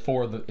it's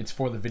for the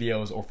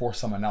videos or for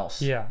someone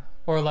else. yeah,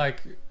 or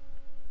like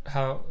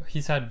how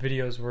he's had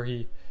videos where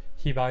he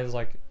buys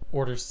like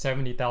orders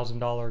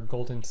 $70,000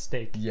 golden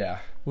steak, Yeah.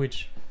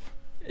 which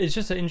is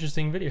just an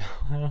interesting video.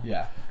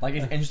 Yeah. Like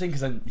it's interesting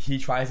because then he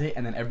tries it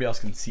and then everybody else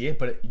can see it,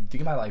 but you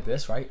think about it like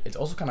this, right? It's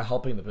also kind of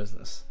helping the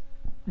business.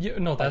 Yeah,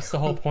 no, that's the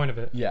whole point of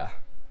it. Yeah.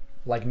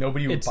 Like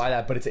nobody would It's- buy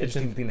that, but it's an it's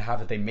interesting thing to have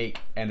that they make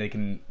and they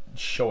can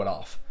show it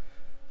off.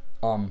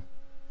 But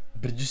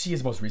did you see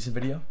his most recent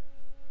video?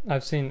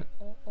 I've seen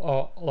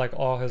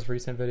all his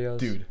recent videos,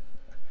 Dude.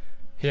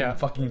 Yeah. Him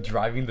fucking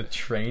driving the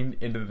train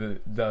into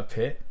the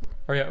pit.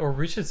 Or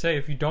we should say,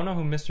 if you don't know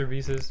who Mr.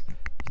 Beast is,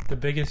 he's the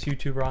biggest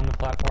YouTuber on the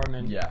platform,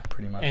 and Yeah,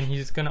 pretty much. and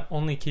he's gonna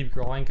only keep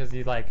growing because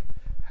he like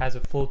has a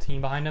full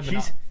team behind him.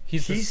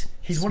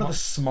 He's one of the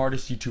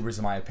smartest YouTubers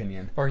in my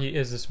opinion. or he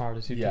is the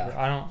smartest YouTuber.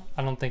 Yeah.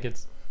 I don't think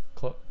it's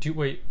close.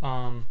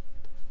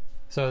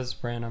 So this is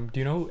random. Do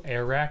you know who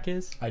Airrack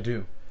is? I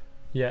do.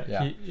 Yeah.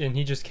 Yeah.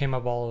 He just came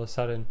up all of a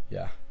sudden.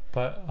 Yeah.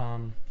 But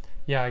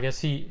yeah, I guess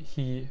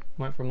he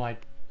went from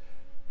like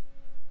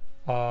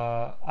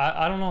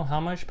I don't know how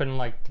much, but in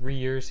like 3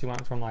 years he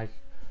went from like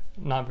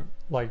not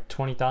like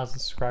 20,000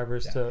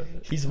 subscribers to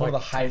He's like one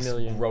of the 10 highest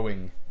million.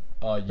 growing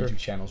YouTube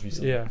channels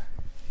recently. Yeah.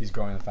 He's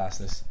growing the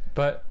fastest.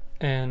 But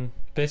and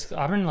basically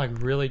I've been like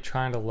really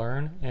trying to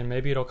learn, and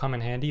maybe it'll come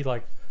in handy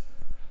like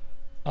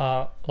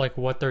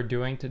what they're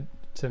doing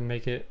to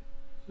make it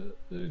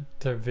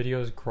their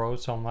videos grow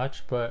so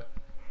much. But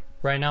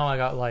right now I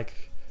got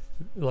like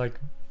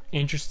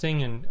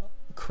interesting and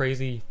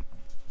crazy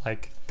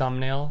like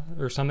thumbnail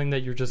or something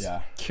that you're just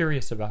Yeah.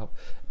 curious about.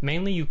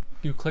 Mainly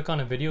you click on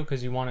a video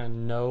because you want to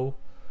know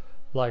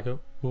like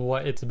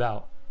what it's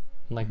about,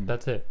 like Mhm.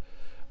 that's it.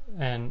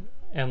 And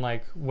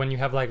like when you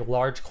have like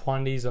large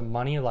quantities of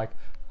money, like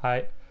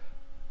I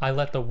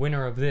let the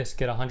winner of this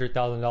get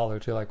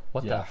 $100,000. You're like,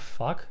 what Yeah. the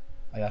fuck?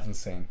 Like that's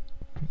insane.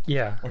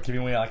 Yeah. Or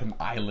giving away like an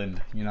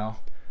island, you know,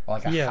 or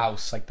like a Yeah.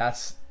 house. Like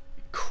that's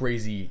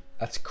crazy.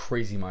 That's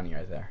crazy money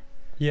right there.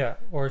 Yeah,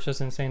 or it's just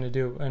insane to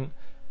do.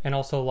 And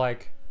also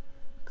like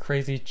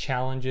crazy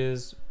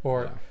challenges,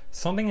 or Yeah.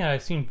 something that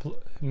I've seen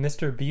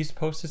Mr. Beast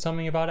posted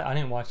something about it. I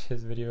didn't watch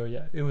his video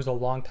yet. It was a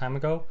long time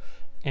ago,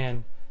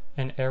 and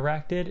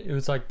Airrack did. It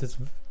was like this.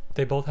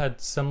 They both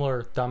had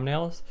similar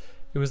thumbnails.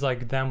 It was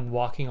like them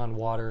walking on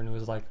water, and it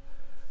was like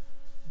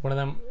one of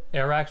them,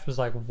 Arax was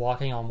like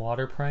walking on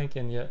water prank,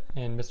 and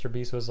Mr.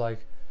 Beast was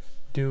like,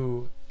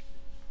 do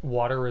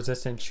water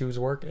resistant shoes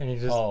work? And he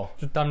just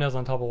the thumbnails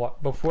on top of water.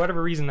 But for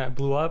whatever reason, that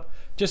blew up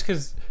just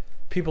because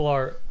people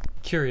are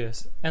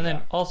curious. And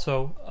then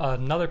also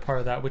another part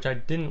of that, which I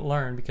didn't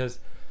learn because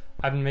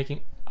I'm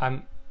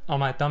on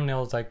my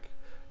thumbnails, like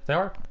they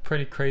are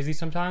pretty crazy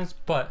sometimes,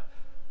 but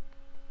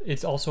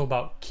it's also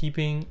about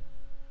keeping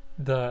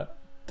the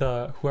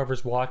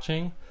whoever's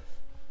watching,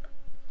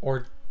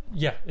 or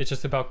it's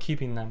just about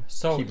keeping them.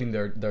 So keeping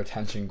their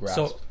attention grasped.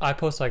 So I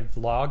post like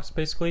vlogs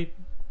basically.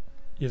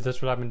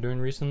 That's what I've been doing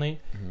recently,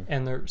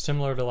 and they're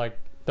similar to like,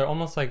 they're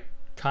almost like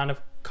kind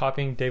of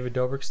copying David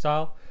Dobrik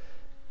style,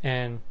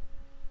 and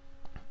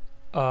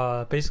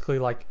basically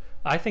like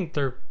I think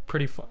they're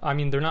pretty I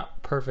mean, they're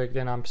not perfect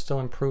and I'm still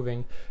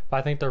improving, but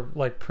I think they're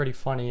like pretty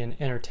funny and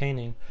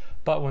entertaining.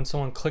 But when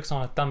someone clicks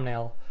on a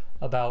thumbnail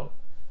about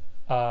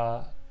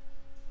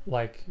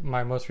like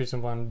my most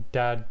recent one,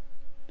 dad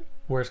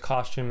wears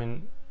costume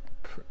and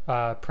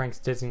pranks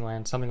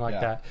Disneyland, something like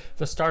that,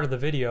 the start of the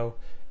video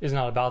is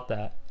not about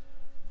that.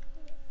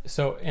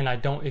 So, and I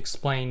don't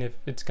explain if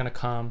it's going to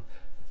come.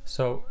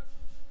 So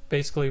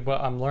basically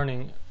what I'm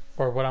learning,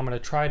 or what I'm going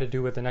to try to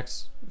do with the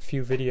next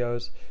few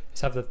videos,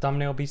 is have the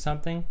thumbnail be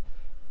something,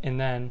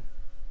 and then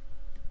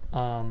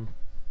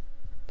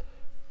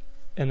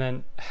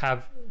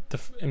have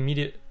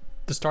the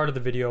start of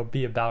the video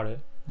be about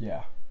it.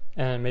 Yeah.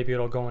 And maybe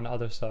it'll go into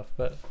other stuff.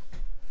 But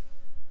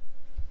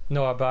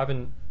I've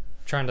been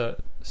trying to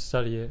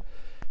study it,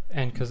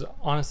 and because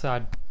honestly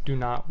I do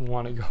not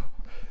want to go,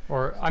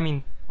 or I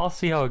mean I'll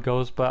see how it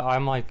goes, but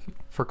I'm like,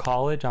 for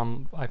college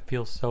I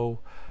feel so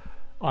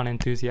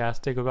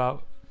unenthusiastic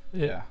about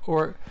it,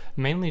 or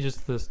mainly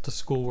just the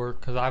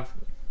schoolwork, because I've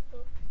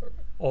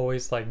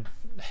always like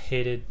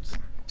hated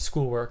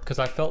schoolwork because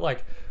I felt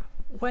like,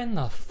 when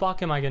the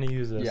fuck am I going to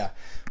use this? Yeah.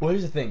 Well,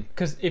 here's the thing.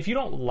 Because if you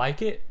don't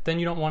like it, then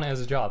you don't want it as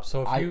a job.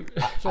 So if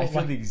I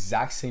feel the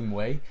exact same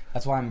way.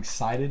 That's why I'm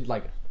excited.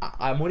 Like,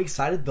 I'm really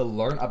excited to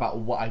learn about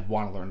what I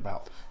want to learn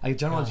about. Like,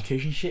 general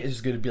education shit is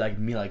just going to be like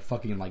me, like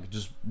fucking like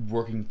just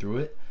working through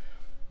it.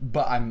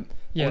 But I'm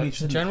only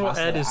interested in general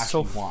ed is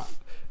so. Want.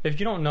 If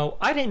you don't know,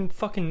 I didn't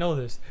fucking know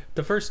this.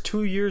 The first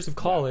 2 years of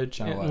college,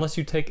 unless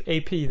you take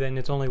AP, then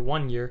it's only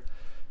 1 year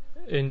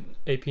in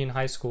AP in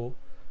high school.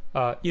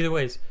 Either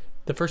ways.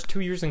 The first 2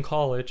 years in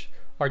college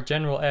are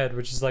general ed,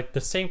 which is like the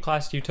same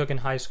class you took in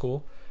high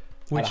school,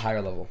 which, at a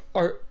higher level.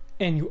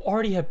 And you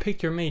already have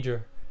picked your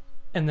major,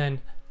 and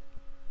then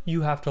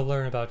you have to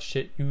learn about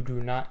shit you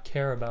do not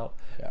care about.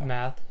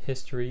 Math,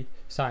 history,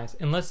 science.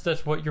 Unless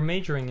that's what you're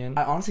majoring in.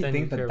 I honestly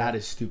think that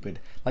is stupid.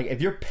 Like,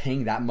 if you're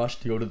paying that much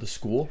to go to the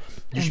school,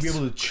 you should be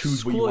able to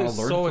choose what you want to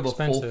learn for the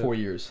full 4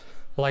 years.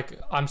 Like,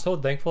 I'm so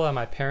thankful that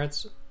my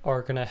parents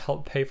are going to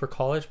help pay for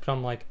college, but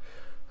I'm like,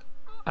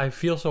 I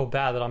feel so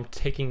bad that I'm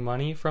taking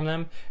money from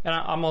them, and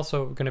I'm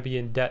also going to be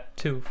in debt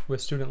too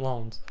with student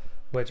loans,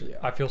 which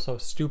I feel so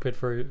stupid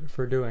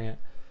for doing it.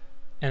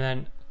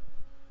 And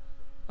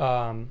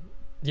then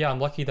I'm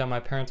lucky that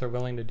my parents are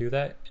willing to do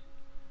that.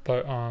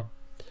 But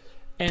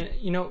and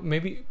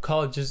maybe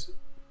college is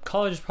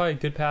probably a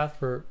good path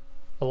for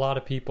a lot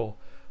of people,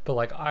 but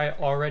like I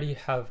already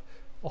have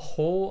a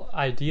whole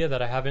idea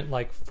that I haven't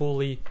like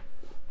fully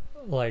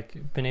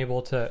like been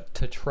able to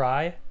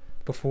try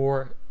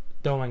before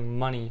throwing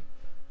money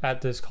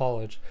at this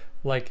college.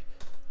 Like,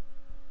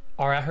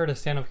 or I heard a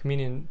stand-up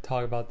comedian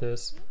talk about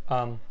this.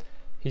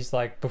 He's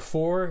like,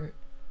 before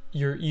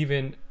you're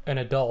even an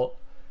adult,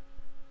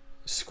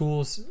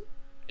 schools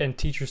and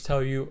teachers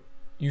tell you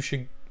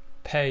should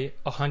pay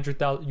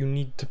 $100,000. You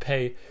need to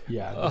pay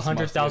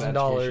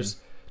 $100,000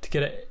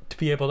 to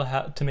be able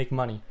to make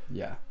money.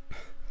 Yeah.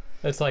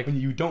 It's like,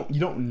 you don't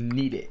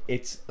need it.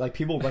 It's like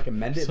people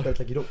recommend it, but it's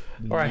like you don't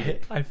need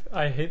it.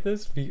 I hate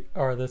this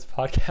this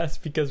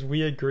podcast because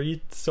we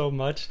agree so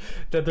much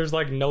that there's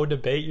like no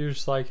debate. You're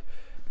just like,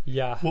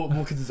 yeah. Well,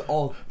 because it's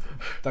all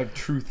like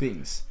true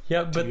things.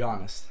 Yeah, to be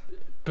honest.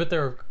 But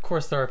there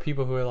are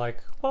people who are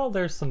like, well,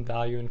 there's some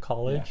value in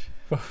college,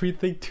 but we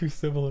think too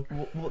similar.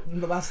 Well,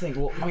 that's the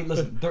thing. Well, I mean,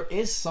 listen, there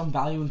is some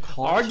value in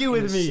college. Argue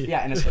with me.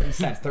 Yeah, in a certain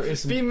sense, there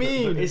is some. Be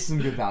mean. There is some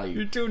good value.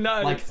 You do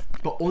not. Like,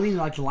 but only in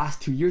like the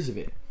last 2 years of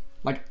it.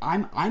 Like,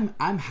 I'm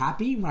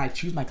happy when I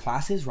choose my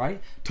classes, right,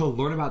 to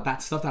learn about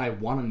that stuff that I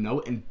want to know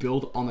and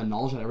build on the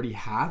knowledge that I already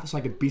have, so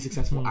I could be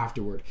successful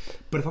afterward.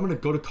 But if I'm gonna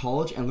go to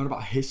college and learn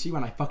about history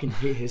when I fucking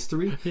hate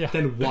history,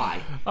 then why?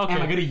 Okay. Am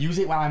I gonna use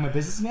it while I'm a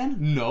businessman?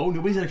 No,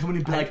 nobody's gonna come in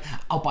and be like,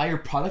 I'll buy your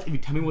product if you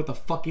tell me when the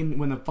fucking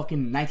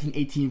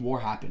 1918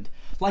 war happened.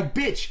 Like,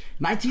 bitch,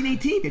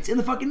 1918, it's in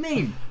the fucking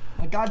name.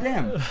 Like,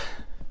 goddamn.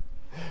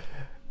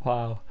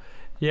 Wow.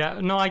 Yeah.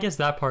 No, I guess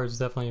that part is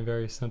definitely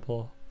very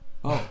simple.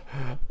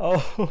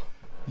 Oh,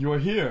 you are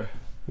here.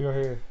 You are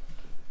here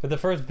with the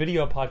first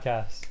video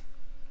podcast.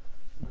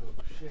 Oh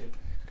shit!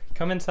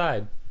 Come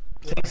inside.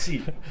 Take a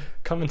seat.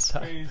 Come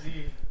inside.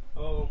 Crazy!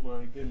 Oh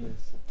my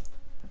goodness!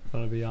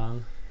 Gonna be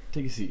on.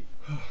 Take a seat.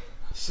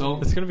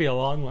 So it's gonna be a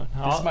long one.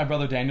 This is my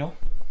brother Daniel.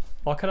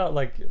 I'll cut out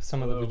like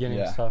some of the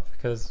beginning stuff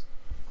because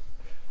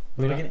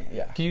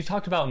Yeah. You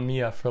talked about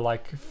Mia for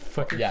like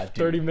fucking Yeah, dude.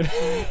 30 minutes.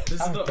 This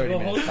is I'm the 30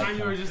 whole minutes, time like,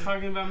 you were just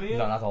talking about me?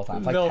 No, not the whole time.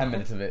 It's like No, 10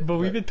 minutes of it. But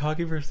we've been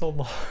talking for so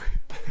long.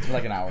 for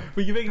like an hour.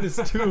 We can make this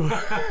 2.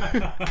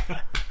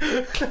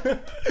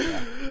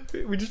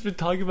 We just been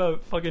talking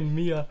about fucking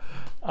Mia.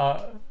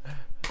 Well,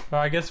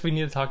 I guess we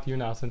need to talk to you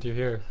now since you're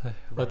here.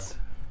 Let's.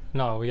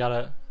 No, we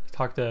gotta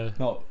talk to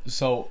No,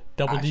 so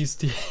Double actually, D's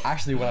team.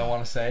 actually what I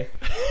want to say.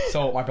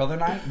 So my brother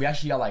and I, we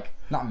actually got like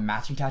not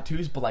matching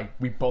tattoos, but like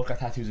we both got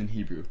tattoos in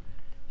Hebrew.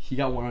 He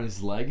got one on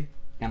his leg,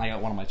 and I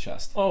got one on my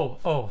chest.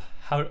 Oh,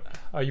 how?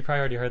 Oh, you probably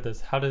already heard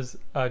this. How does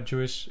a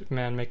Jewish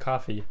man make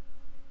coffee?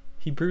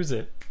 He brews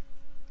it.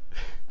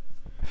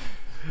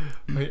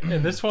 Wait,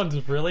 and this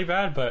one's really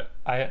bad, but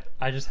I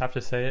just have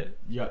to say it.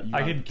 You I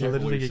gotta be could careful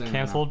what literally you're get saying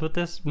canceled with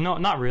this. No,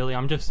 not really.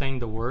 I'm just saying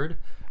the word.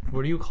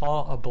 What do you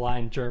call a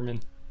blind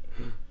German?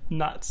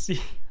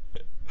 Nazi.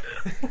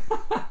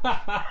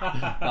 now.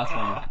 That's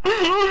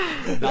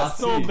funny. That's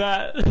so Nazi.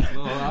 bad.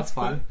 No, that's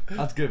fine.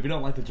 That's good. We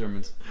don't like the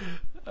Germans.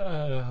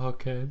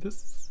 Okay,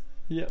 this.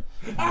 Yeah.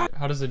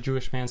 How does a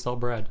Jewish man sell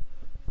bread?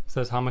 It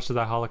says how much is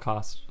that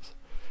Holocaust?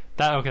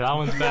 That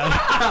one's bad.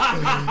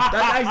 That's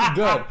actually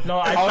good. No,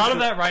 I thought of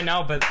that right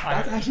now, but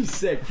That's actually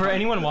sick. for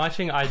anyone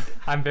watching,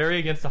 I'm very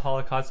against the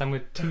Holocaust. I'm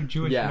with 2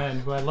 Jewish Yeah. men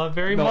who I love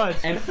very No, much.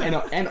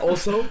 and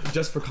also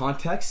just for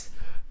context,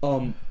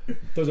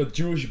 there's a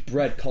Jewish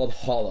bread called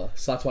challah,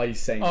 so that's why he's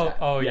saying that.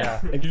 Oh,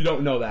 yeah. If you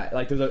don't know that,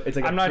 like it's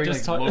like I'm a not very,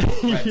 just like, talking.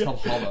 local bread called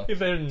challah. If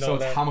they didn't know So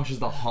it's that. how much is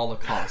the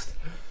Holocaust?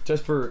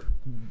 Just for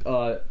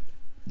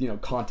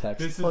context.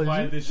 This is Oh,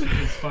 why you- this shit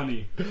is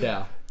funny.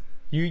 Yeah.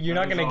 You're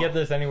not gonna get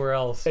this anywhere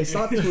else. It's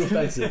not too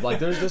offensive. Like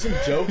there's some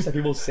jokes that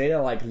people say that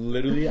like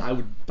literally I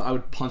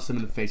would punch them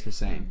in the face for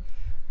saying.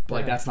 But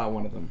like Yeah. that's not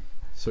one of them.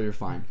 So you're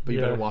fine. But you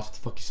Yeah. better watch what the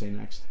fuck you say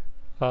next.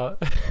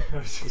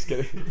 Just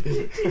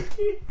kidding.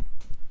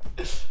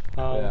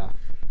 Yeah.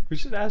 We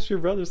should ask your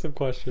brother some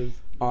questions.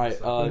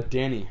 Alright,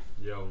 Danny.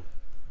 Yo.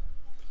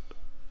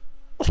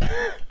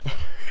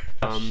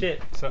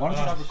 Shit. So, Why don't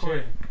you stop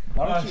recording? Shit.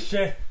 Why don't Oh, you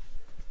shit.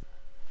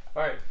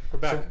 Alright, we're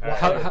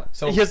back.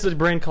 So- he has a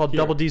brand called Here.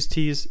 Double D's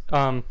Teas,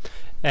 and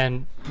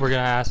we're gonna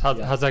ask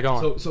Yeah. how's that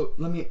going? So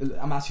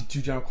I'm asking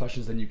 2 general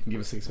questions, then you can give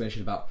us an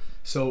explanation about.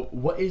 So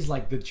what is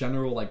like the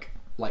general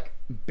like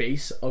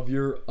base of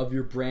your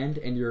brand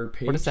and your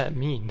page? what does that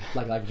mean?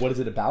 Like what is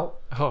it about?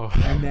 Oh,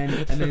 And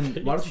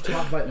then why don't you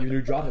talk about your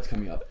new drop that's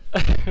coming up?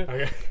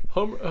 Okay.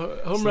 home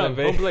So run,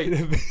 the home plate.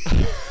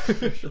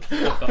 Shut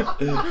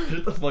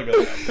the fuck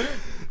up.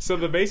 So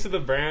the base of the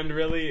brand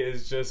really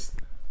is just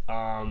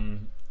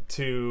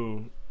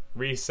to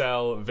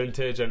resell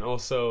vintage, and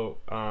also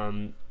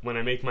when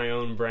I make my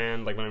own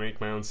brand, like when I make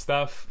my own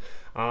stuff,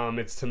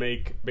 it's to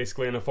make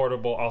basically an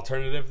affordable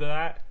alternative to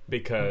that,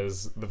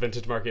 because the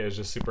vintage market is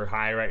just super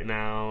high right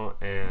now.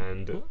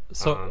 And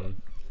So,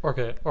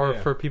 okay, or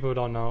yeah. for people who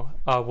don't know,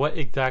 what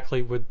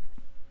exactly would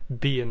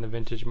be in the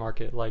vintage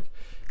market? Like,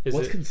 is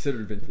What's it?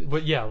 considered vintage?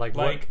 But yeah, like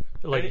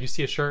Like you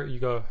see a shirt, you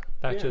go,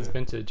 that shit's Yeah.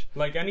 vintage.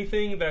 like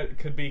anything that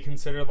could be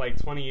considered like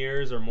 20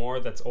 years or more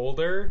that's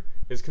older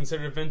is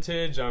considered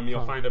vintage. You'll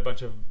Huh. find a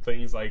bunch of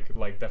things like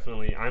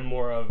definitely I'm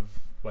more of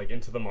like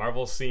into the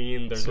Marvel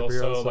scene. There's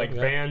Superhero also stuff, like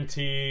yeah. band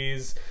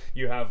tees,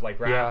 you have like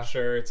rap Yeah.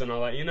 shirts and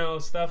all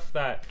that, stuff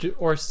that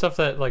Or stuff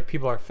that like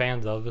people are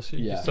fans of.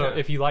 Yeah. So Yeah,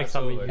 if you like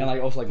absolutely. something, and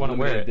like also like wanna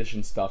wear limited it.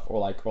 edition stuff or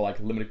like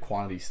limited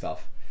quantity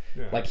stuff.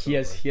 yeah, Like he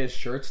has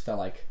shirts that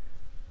like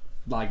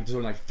there's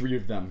only like 3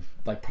 of them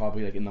like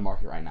probably like in the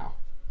market right now.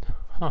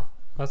 huh?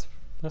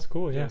 That's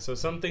cool. Yeah, Yeah. so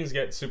some things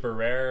get super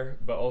rare,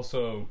 but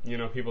also,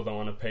 people don't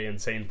want to pay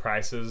insane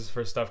prices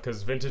for stuff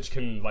because vintage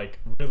can like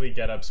really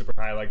get up super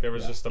high. Like there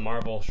was Yeah. just a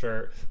Marvel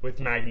shirt with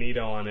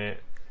Magneto on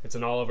it. It's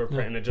an all over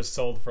print, Yeah. and it just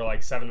sold for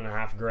like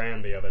 $7.5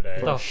 grand the other day.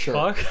 The sure.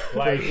 fuck?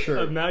 Like sure.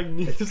 A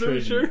Magneto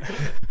crazy. shirt?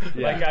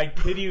 Yeah. Like I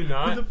kid you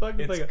not, the fuck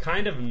is it's like a-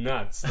 kind of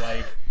nuts.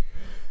 Like,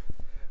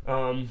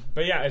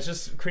 but yeah, it's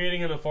just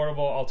creating an affordable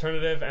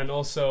alternative, and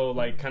also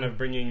like kind of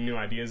bringing new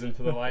ideas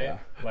into the light. Yeah.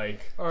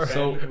 Like, Alright. then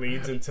So- it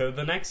leads into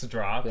the next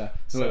drop. Yeah.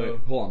 So, wait,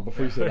 hold on.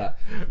 Before you say that,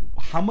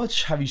 how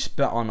much have you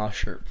spent on a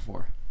shirt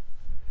before?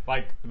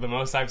 like the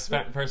most I've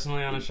spent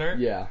personally on a shirt,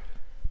 Yeah.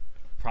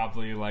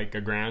 probably like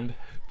 $1 grand.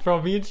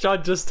 Bro, me and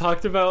Sean just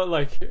talked about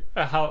like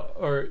how,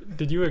 or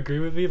did you agree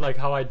with me? Like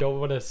how I don't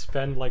want to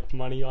spend like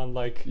money on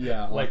like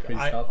Yeah, on like crazy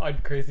stuff. on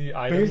crazy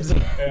But here's items. the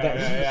thing, Yeah,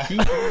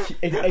 that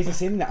yeah, it's the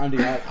same thing that I'm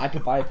doing. I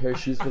could buy a pair of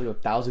shoes for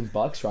like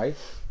 $1,000, right?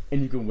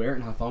 And you can wear it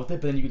and have fun with it,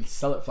 but then you can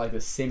sell it for like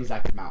the same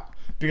exact amount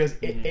because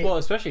Well,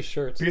 especially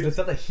shirts. because the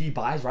stuff that he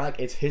buys, right? Like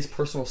it's his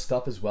personal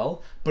stuff as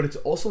well, but it's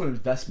also an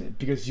investment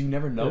because you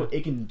never know Yeah.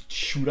 it can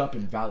shoot up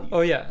in value.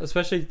 Oh yeah,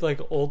 especially like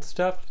old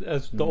stuff.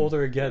 As the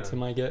older it gets, Yeah. it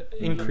might get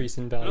increase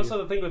in And value. also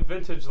the thing with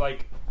vintage,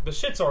 like the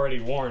shit's already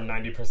worn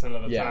 90%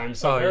 of the Yeah. time,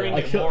 so Oh, yeah. wearing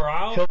Like it more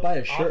out. he'll buy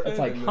a shirt that's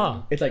like often,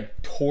 Huh. it's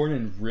like torn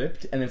and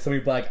ripped, and then somebody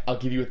will be like, "I'll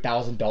give you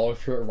 $1,000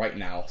 for it right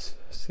now."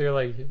 So you're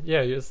like,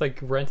 yeah, it's like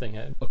renting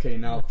it. Okay,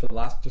 now for the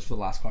last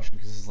question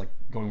because this is like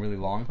going really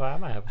long. Well, I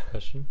might have a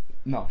question.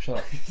 No, shut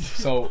up.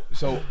 So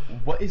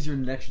what is your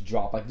next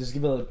drop? Like, just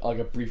give it like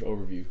a brief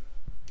overview.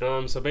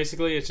 So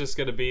basically, it's just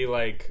gonna be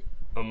like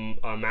a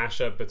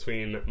mashup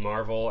between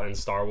Marvel and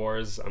Star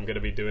Wars. I'm gonna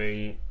be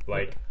doing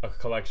like a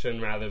collection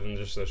rather than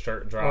just a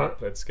shirt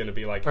drop. It's gonna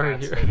be like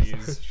hats,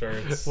 hoodies,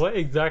 shirts. What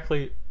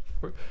exactly,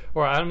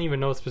 or I don't even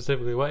know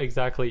specifically what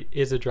exactly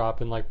is a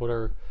drop, and like what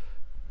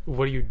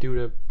do you do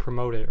to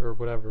promote it or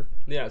whatever?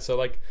 Yeah, so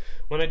like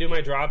when I do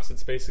my drops,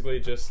 it's basically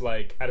just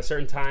like at a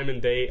certain time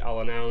and date,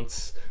 I'll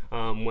announce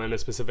when a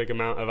specific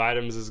amount of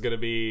items is going to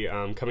be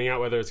coming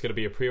out, whether it's going to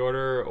be a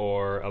pre-order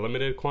or a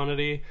limited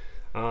quantity.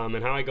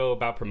 And how I go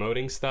about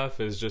promoting stuff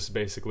is just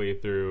basically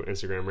through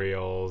Instagram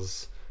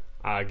Reels.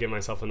 Give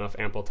myself enough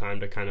ample time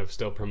to kind of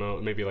still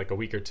promote, maybe like a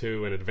week or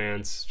two in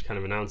advance, kind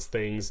of announce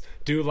things,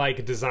 do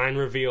like design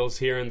reveals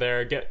here and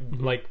there,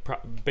 get like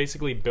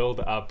basically build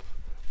up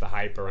the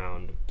hype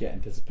around. Get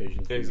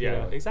anticipation.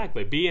 Yeah,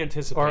 exactly. Be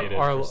anticipated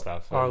for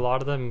stuff. Are a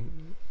lot of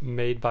them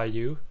made by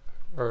you?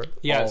 Or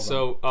yeah,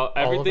 so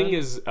everything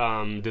is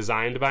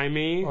designed by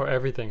me. Or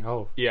everything?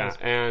 Oh, yeah,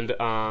 and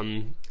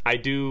I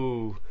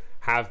do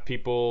have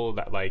people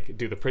that like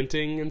do the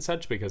printing and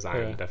such because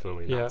I'm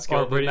definitely not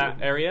skilled in that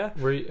area.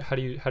 How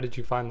did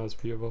you find those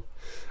people?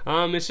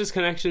 It's just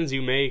connections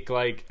you make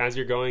like as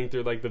you're going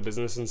through like the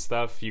business and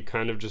stuff. You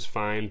kind of just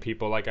find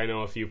people. Like I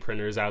know a few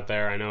printers out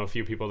there. I know a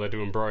few people that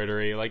do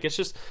embroidery. Like it's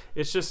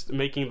just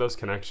making those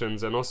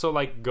connections, and also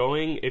like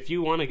going, if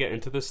you want to get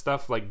into this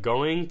stuff, like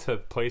going to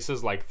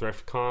places like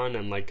ThriftCon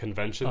and like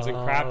conventions and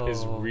crap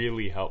is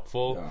really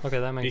helpful. Yeah. Okay,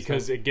 that makes sense.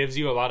 Because it gives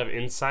you a lot of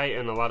insight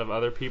and a lot of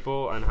other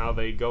people and how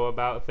they go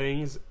about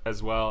things,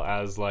 as well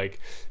as like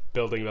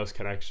building those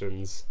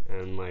connections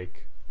and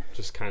like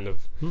just kind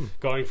of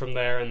going from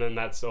there. And then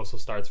that's also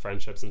starts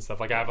friendships and stuff.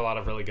 Like I have a lot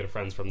of really good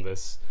friends from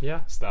this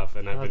stuff,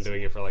 and I've been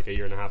doing it for like a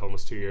year and a half,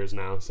 almost 2 years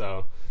now,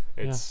 so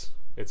it's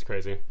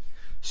crazy.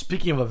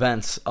 Speaking of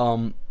events,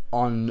 on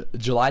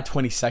July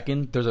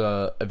 22nd there's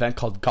a event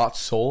called Got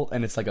Soul,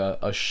 and it's like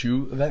a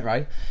shoe event,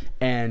 right?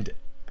 And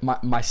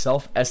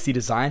myself, ST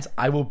Designs,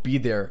 I will be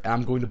there, and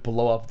I'm going to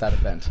blow up that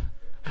event.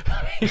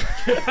 I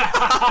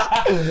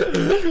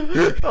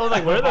was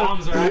like, where the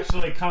bombs are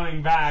actually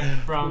coming back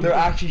from? They're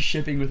actually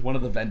shipping with one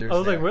of the vendors. I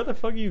was like, where the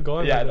fuck are you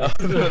going? Yeah, no.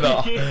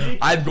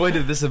 I'm going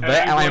to this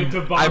event, and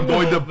I'm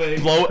going to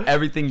blow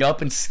everything up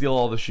and steal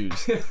all the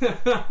shoes.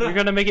 You're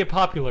gonna make it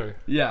popular.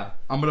 Yeah,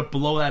 I'm gonna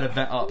blow that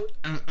event up.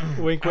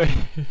 Wink, wink.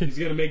 He's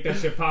gonna make that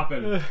shit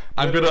poppin'.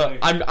 I'm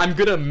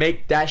gonna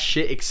make that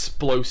shit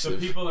explosive. So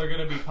people are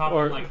gonna be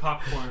popping like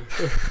popcorn.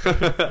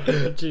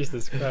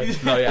 Jesus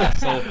Christ. No, yeah.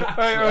 So, all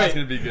right.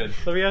 Gonna be good.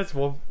 Let me ask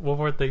one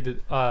more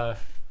thing.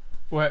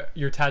 What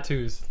your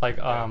tattoos? Like,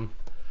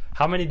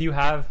 how many do you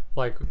have?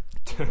 Like,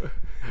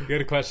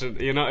 good question.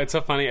 You know, it's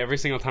so funny. Every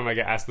single time I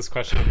get asked this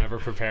question, I'm never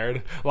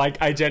prepared. Like,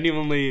 I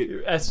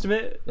genuinely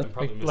estimate like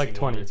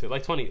 20,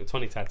 like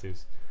 20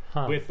 tattoos,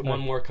 with one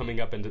more coming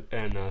up in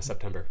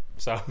September.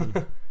 So,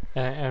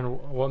 and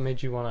what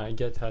made you want to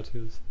get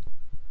tattoos?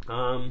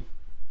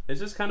 It's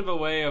just kind of a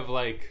way of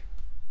like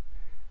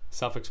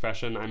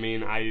self-expression. I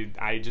mean,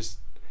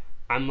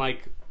 I'm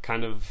like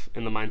kind of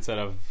in the mindset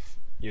of,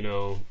 you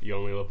know, you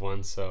only live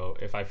once, so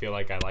if I feel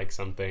like I like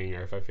something,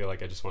 or if I feel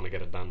like I just want to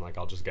get it done, like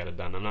I'll just get it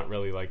done. I'm not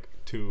really like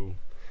too...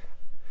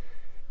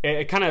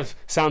 It kind of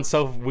sounds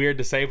so weird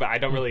to say, but I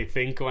don't really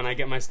think when I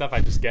get my stuff. I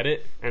just get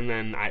it, and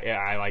then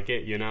I like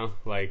it, you know?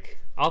 Like,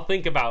 I'll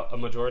think about a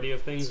majority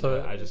of things,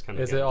 but I just kind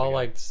of... Is it all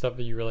like stuff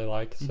that you really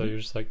like, so you're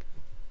just like...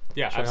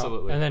 Yeah,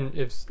 absolutely. And then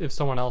if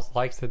someone else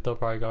likes it, they'll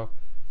probably go,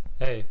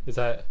 hey, is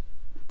that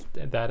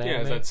anime?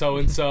 Yeah, is that so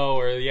and so?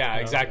 Or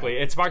exactly.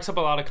 It sparks up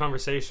a lot of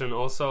conversation.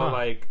 Also,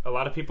 like a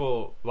lot of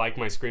people like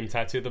my Scream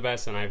tattoo the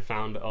best, and I've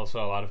found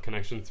also a lot of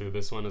connections through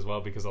this one as well,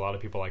 because a lot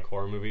of people like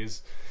horror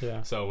movies.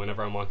 Yeah. So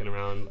whenever I'm walking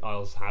around,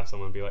 I'll have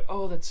someone be like,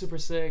 "Oh, that's super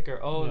sick," or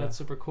 "Oh, that's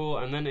super cool,"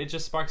 and then it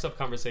just sparks up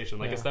conversation.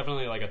 Like it's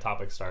definitely like a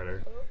topic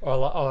starter.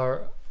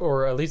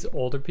 Or at least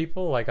older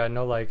people. Like I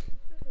know, like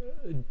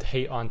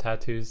hate on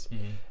tattoos,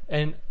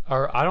 and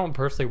I don't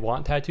personally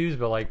want tattoos,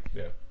 but like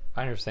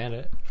I understand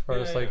it. Or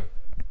it's like.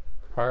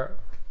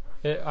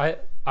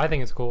 I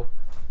think it's cool.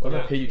 What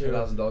if I pay you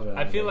 $2,000?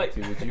 I feel like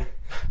would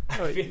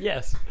you?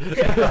 Yes.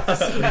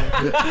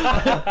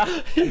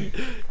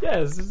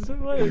 Yes.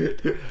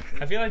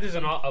 I feel like there's a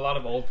lot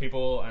of old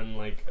people and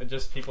like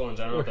just people in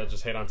general that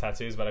just hate on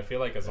tattoos, but I feel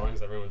like as long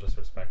as everyone just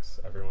respects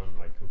everyone,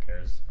 like who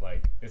cares?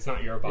 Like it's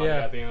not your body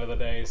at the end of the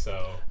day,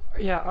 so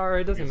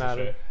it doesn't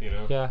matter. Shit, you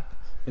know? Yeah.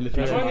 In the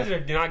future, as long as you're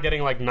not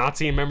getting like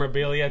Nazi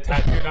memorabilia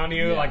tattooed on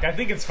you, like I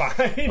think it's fine.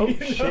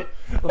 Shit! Shit.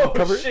 No,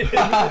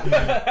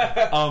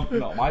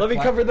 let me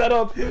cover that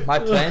up. My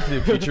plan for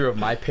the future of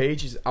my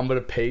page is I'm gonna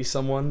pay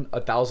someone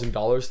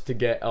 $1,000 to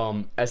get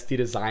ST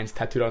Designs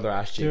tattooed on their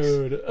ass cheeks.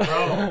 Dude,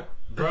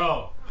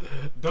 bro.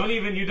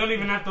 You don't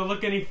even have to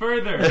look any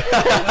further.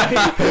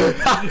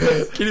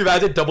 Can you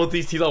imagine double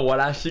D's teeth on one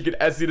ass cheek and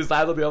ST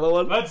Designs on the other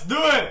one? Let's do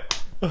it.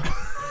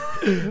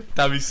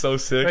 That'd be so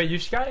sick. Wait, you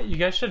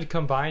guys should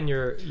combine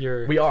your.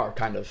 We are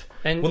kind of.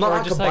 And well,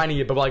 not combining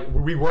it, but like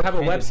we work. Have a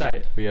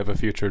website. We have a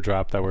future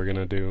drop that we're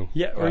gonna do.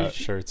 Yeah, or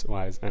shirts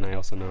wise, and I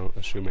also know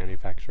a shoe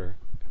manufacturer.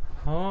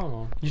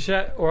 Oh, you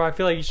should, or I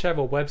feel like you should have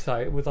a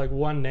website with like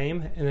one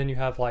name, and then you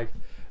have like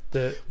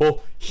the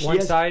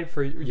one side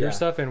for your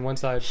stuff and one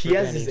side. He for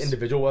has Danny's. his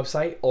individual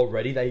website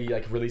already that he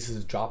like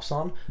releases drops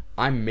on.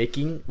 I'm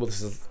making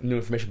this is new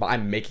information, but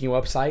I'm making a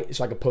website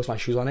so I can post my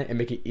shoes on it and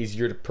make it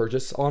easier to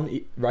purchase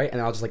on, right?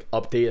 And I'll just like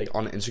update like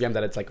on Instagram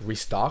that it's like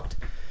restocked,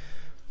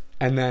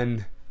 and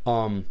then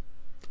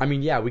I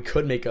mean, yeah, we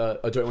could make a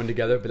joint one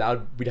together,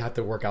 but we'd have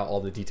to work out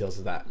all the details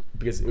of that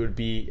because it would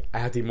be I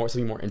have to be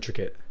something more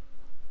intricate.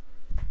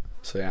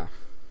 So yeah.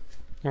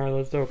 All right,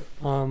 that's dope.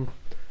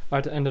 I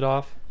have to end it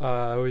off.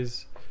 I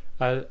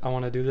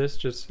want to do this.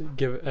 Just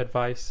give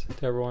advice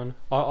to everyone.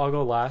 I'll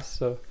go last,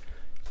 so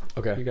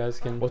Okay. you guys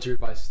can. What's your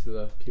advice to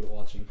the people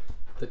watching?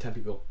 The 10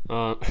 people.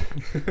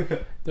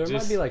 There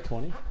might be like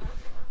 20.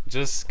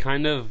 Just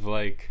kind of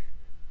like,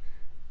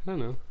 I don't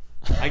know.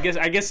 I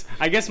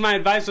guess my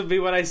advice would be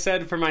what I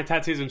said for my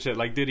tattoos and shit.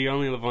 Like, dude, you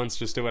only live once.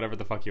 Just do whatever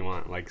the fuck you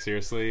want. Like,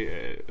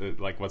 seriously,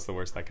 like, what's the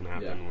worst that can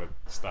happen with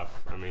stuff?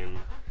 I mean,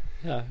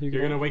 Yeah,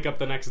 you're gonna wake up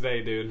the next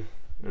day, dude.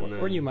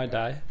 or you might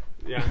die.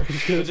 Yeah,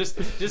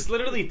 just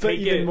literally But take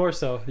even it. more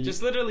so.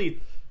 Just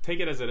literally take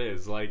it as it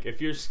is. Like,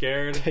 if you're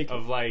scared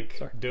of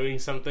like doing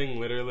something,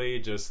 literally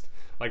just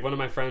like one of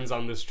my friends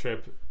on this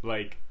trip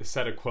like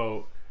said a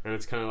quote, and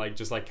it's kind of like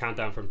just like count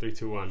down from 3,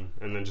 2, 1,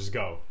 and then just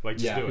go. Like,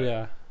 just do it.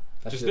 Yeah.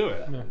 Just do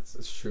it. Yeah.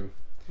 It's true.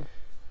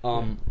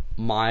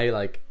 My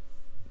like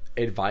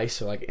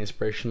advice or like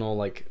inspirational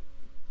like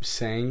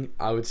saying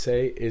I would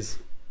say is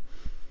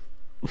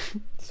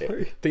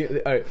Sorry. all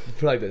right,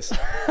 put it like this.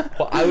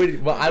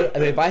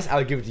 The advice I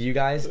would give to you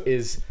guys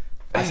is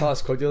I saw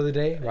this quote the other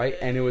day, right?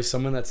 And it was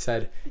someone that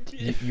said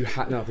you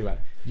have no think about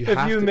it.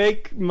 If you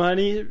make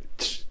money,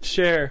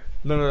 share.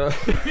 No.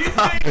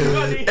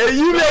 If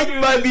you make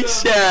money,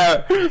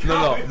 share.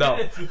 No.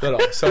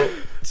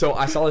 So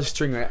I saw this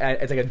string, right? And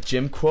it's like a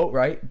gym quote,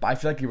 right? But I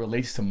feel like it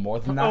relates to more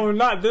than that. Oh,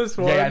 not this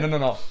one. Yeah,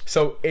 no.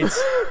 So it's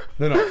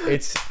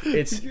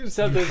you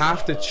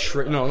have to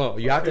train. No,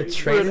 you have to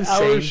train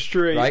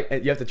insane, right?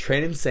 And you have to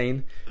train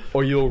insane,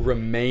 or you'll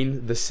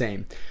remain the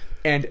same.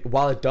 And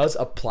while it does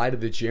apply to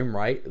the gym,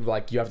 right?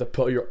 Like you have to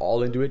put your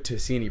all into it to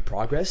see any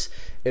progress.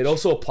 It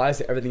also applies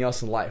to everything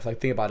else in life. Like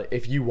think about it.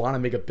 If you want to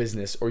make a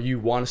business, or you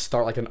want to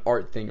start like an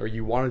art thing, or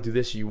you want to do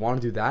this, or you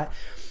want to do that,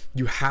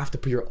 you have to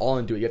put your all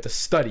into it. You have to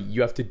study. You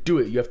have to do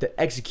it. You have to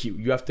execute.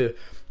 You have to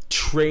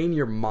train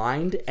your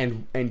mind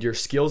and your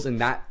skills in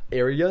that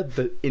area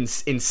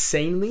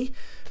insanely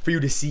for you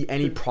to see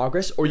any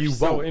progress, or you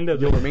won't.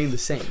 You'll remain the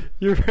same.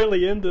 You're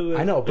really into this.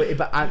 I know, but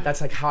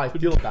that's like how I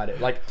feel about it.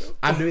 Like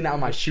I'm doing that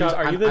with my shoes.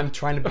 I'm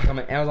trying to become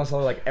an Amazon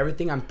seller. Like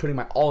everything, I'm putting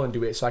my all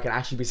into it so I can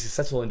actually be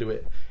successful into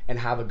it and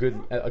have a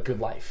good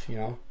life. You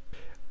know.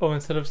 Oh,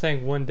 instead of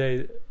saying one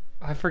day,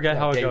 I forget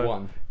how it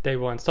goes. Day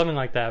one, something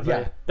like that.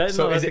 But yeah. Is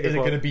it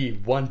going to be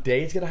one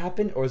day it's going to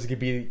happen, or is it going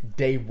to be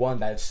day one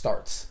that it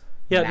starts?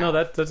 Yeah, no,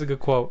 that's a good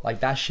quote.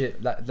 Like that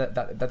shit,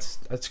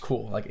 that's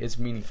cool. Like it's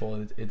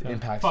meaningful. It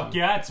impacts. Fuck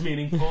you. yeah, it's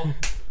meaningful.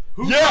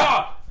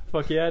 Yeah.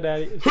 Fuck yeah,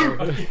 daddy.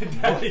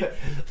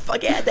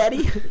 Fuck yeah,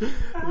 daddy.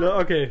 No,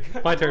 okay,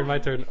 my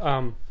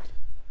turn.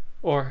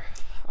 Or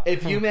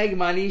if you make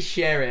money,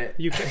 share it.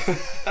 You can.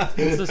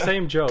 It's the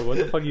same joke. What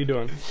the fuck are you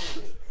doing?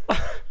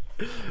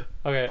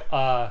 Okay.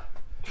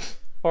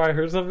 Or I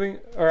heard something.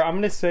 Or I'm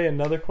gonna say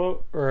another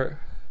quote.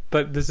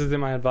 But this isn't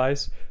my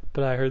advice.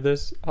 But I heard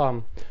this.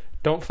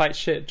 Don't fight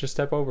shit. Just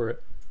step over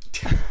it.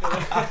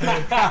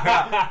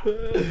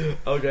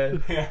 Okay.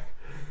 Yeah.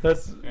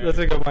 That's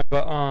a good one.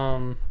 But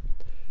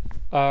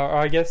or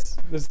I guess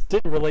this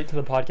didn't relate to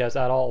the podcast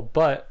at all.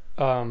 But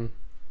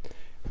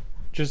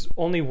just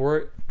only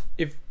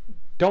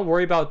don't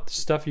worry about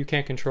stuff you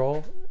can't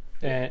control,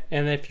 and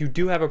if you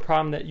do have a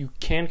problem that you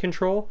can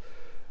control,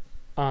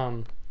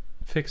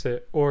 fix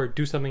it or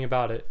do something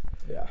about it.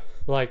 Yeah.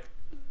 Like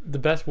the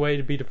best way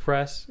to be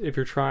depressed if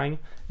you're trying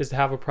is to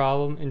have a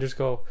problem and just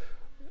go,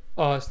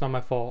 oh, it's not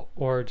my fault,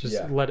 or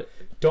just let it.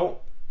 Don't.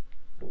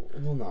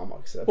 Well, no, I'm not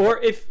accept.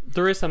 Or if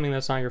there is something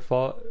that's not your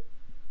fault,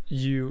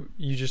 you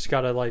just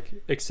gotta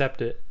like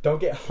accept it. Don't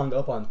get hung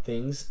up on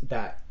things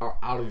that are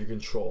out of your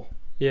control.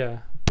 Yeah.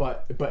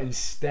 But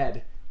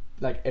instead,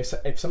 like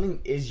if something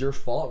is your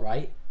fault,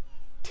 right?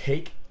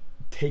 Take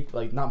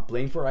like not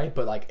blame for it, right?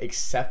 But like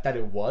accept that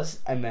it was,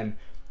 and then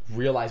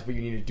realize what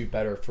you need to do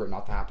better for it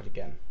not to happen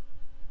again.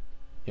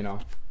 You know?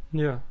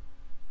 Yeah.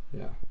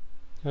 Yeah.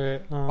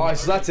 Okay. All right,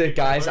 so that's it,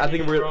 guys. I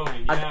think we're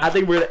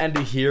gonna end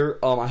it here.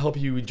 I hope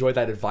you enjoyed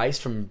that advice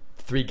from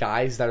 3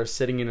 guys that are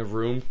sitting in a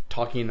room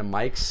talking into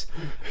mics.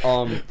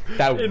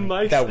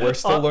 That we're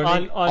still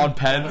learning on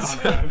pens.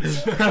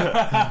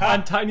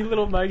 On tiny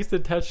little mics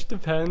attached to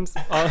pens.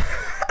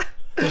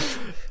 Because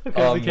we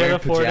can't wearing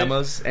afford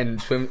pajamas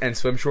and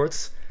swim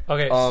shorts.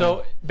 Okay,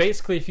 so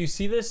basically, if you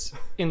see this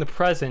in the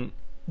present,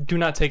 do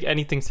not take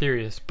anything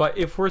serious. But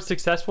if we're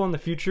successful in the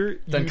future,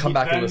 then come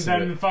back and listen to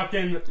Then it.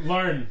 fucking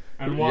learn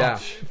and watch.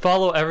 Yeah.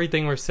 Follow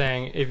everything we're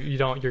saying. If you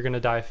don't, you're gonna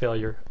die a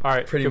failure. All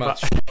right, Pretty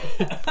much.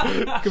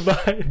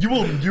 Goodbye. You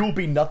will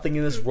be nothing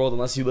in this world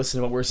unless you listen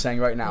to what we're saying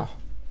right now.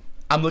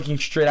 I'm looking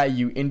straight at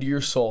you, into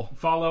your soul.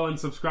 Follow and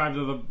subscribe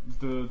to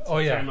the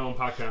channel and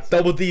podcast.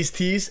 Double D's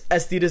T's,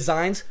 SD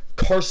Designs,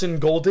 Carson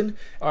Golden.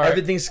 All right.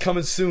 Everything's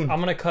coming soon. I'm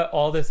gonna cut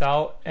all this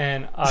out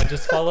and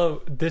just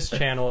follow this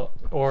channel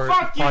or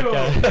Fuck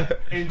podcast.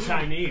 you! In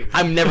Chinese.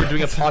 I'm never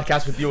doing a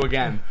podcast with you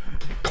again.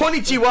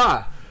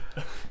 Konnichiwa!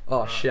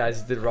 Oh shit, I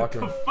just did rock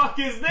and What the fuck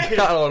is this?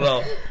 I don't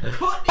know.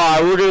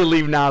 Alright, we're gonna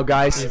leave now,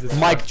 guys.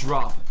 Mic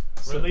drop.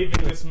 We're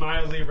leaving this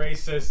mildly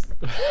racist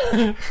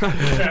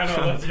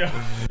channel. Let's go.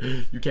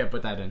 You can't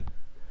put that in.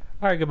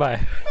 All right, goodbye.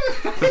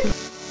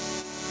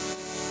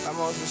 I'm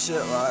on some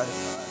shit, right?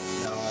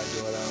 Now I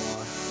do what I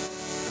want.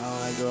 Now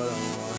I do what I want.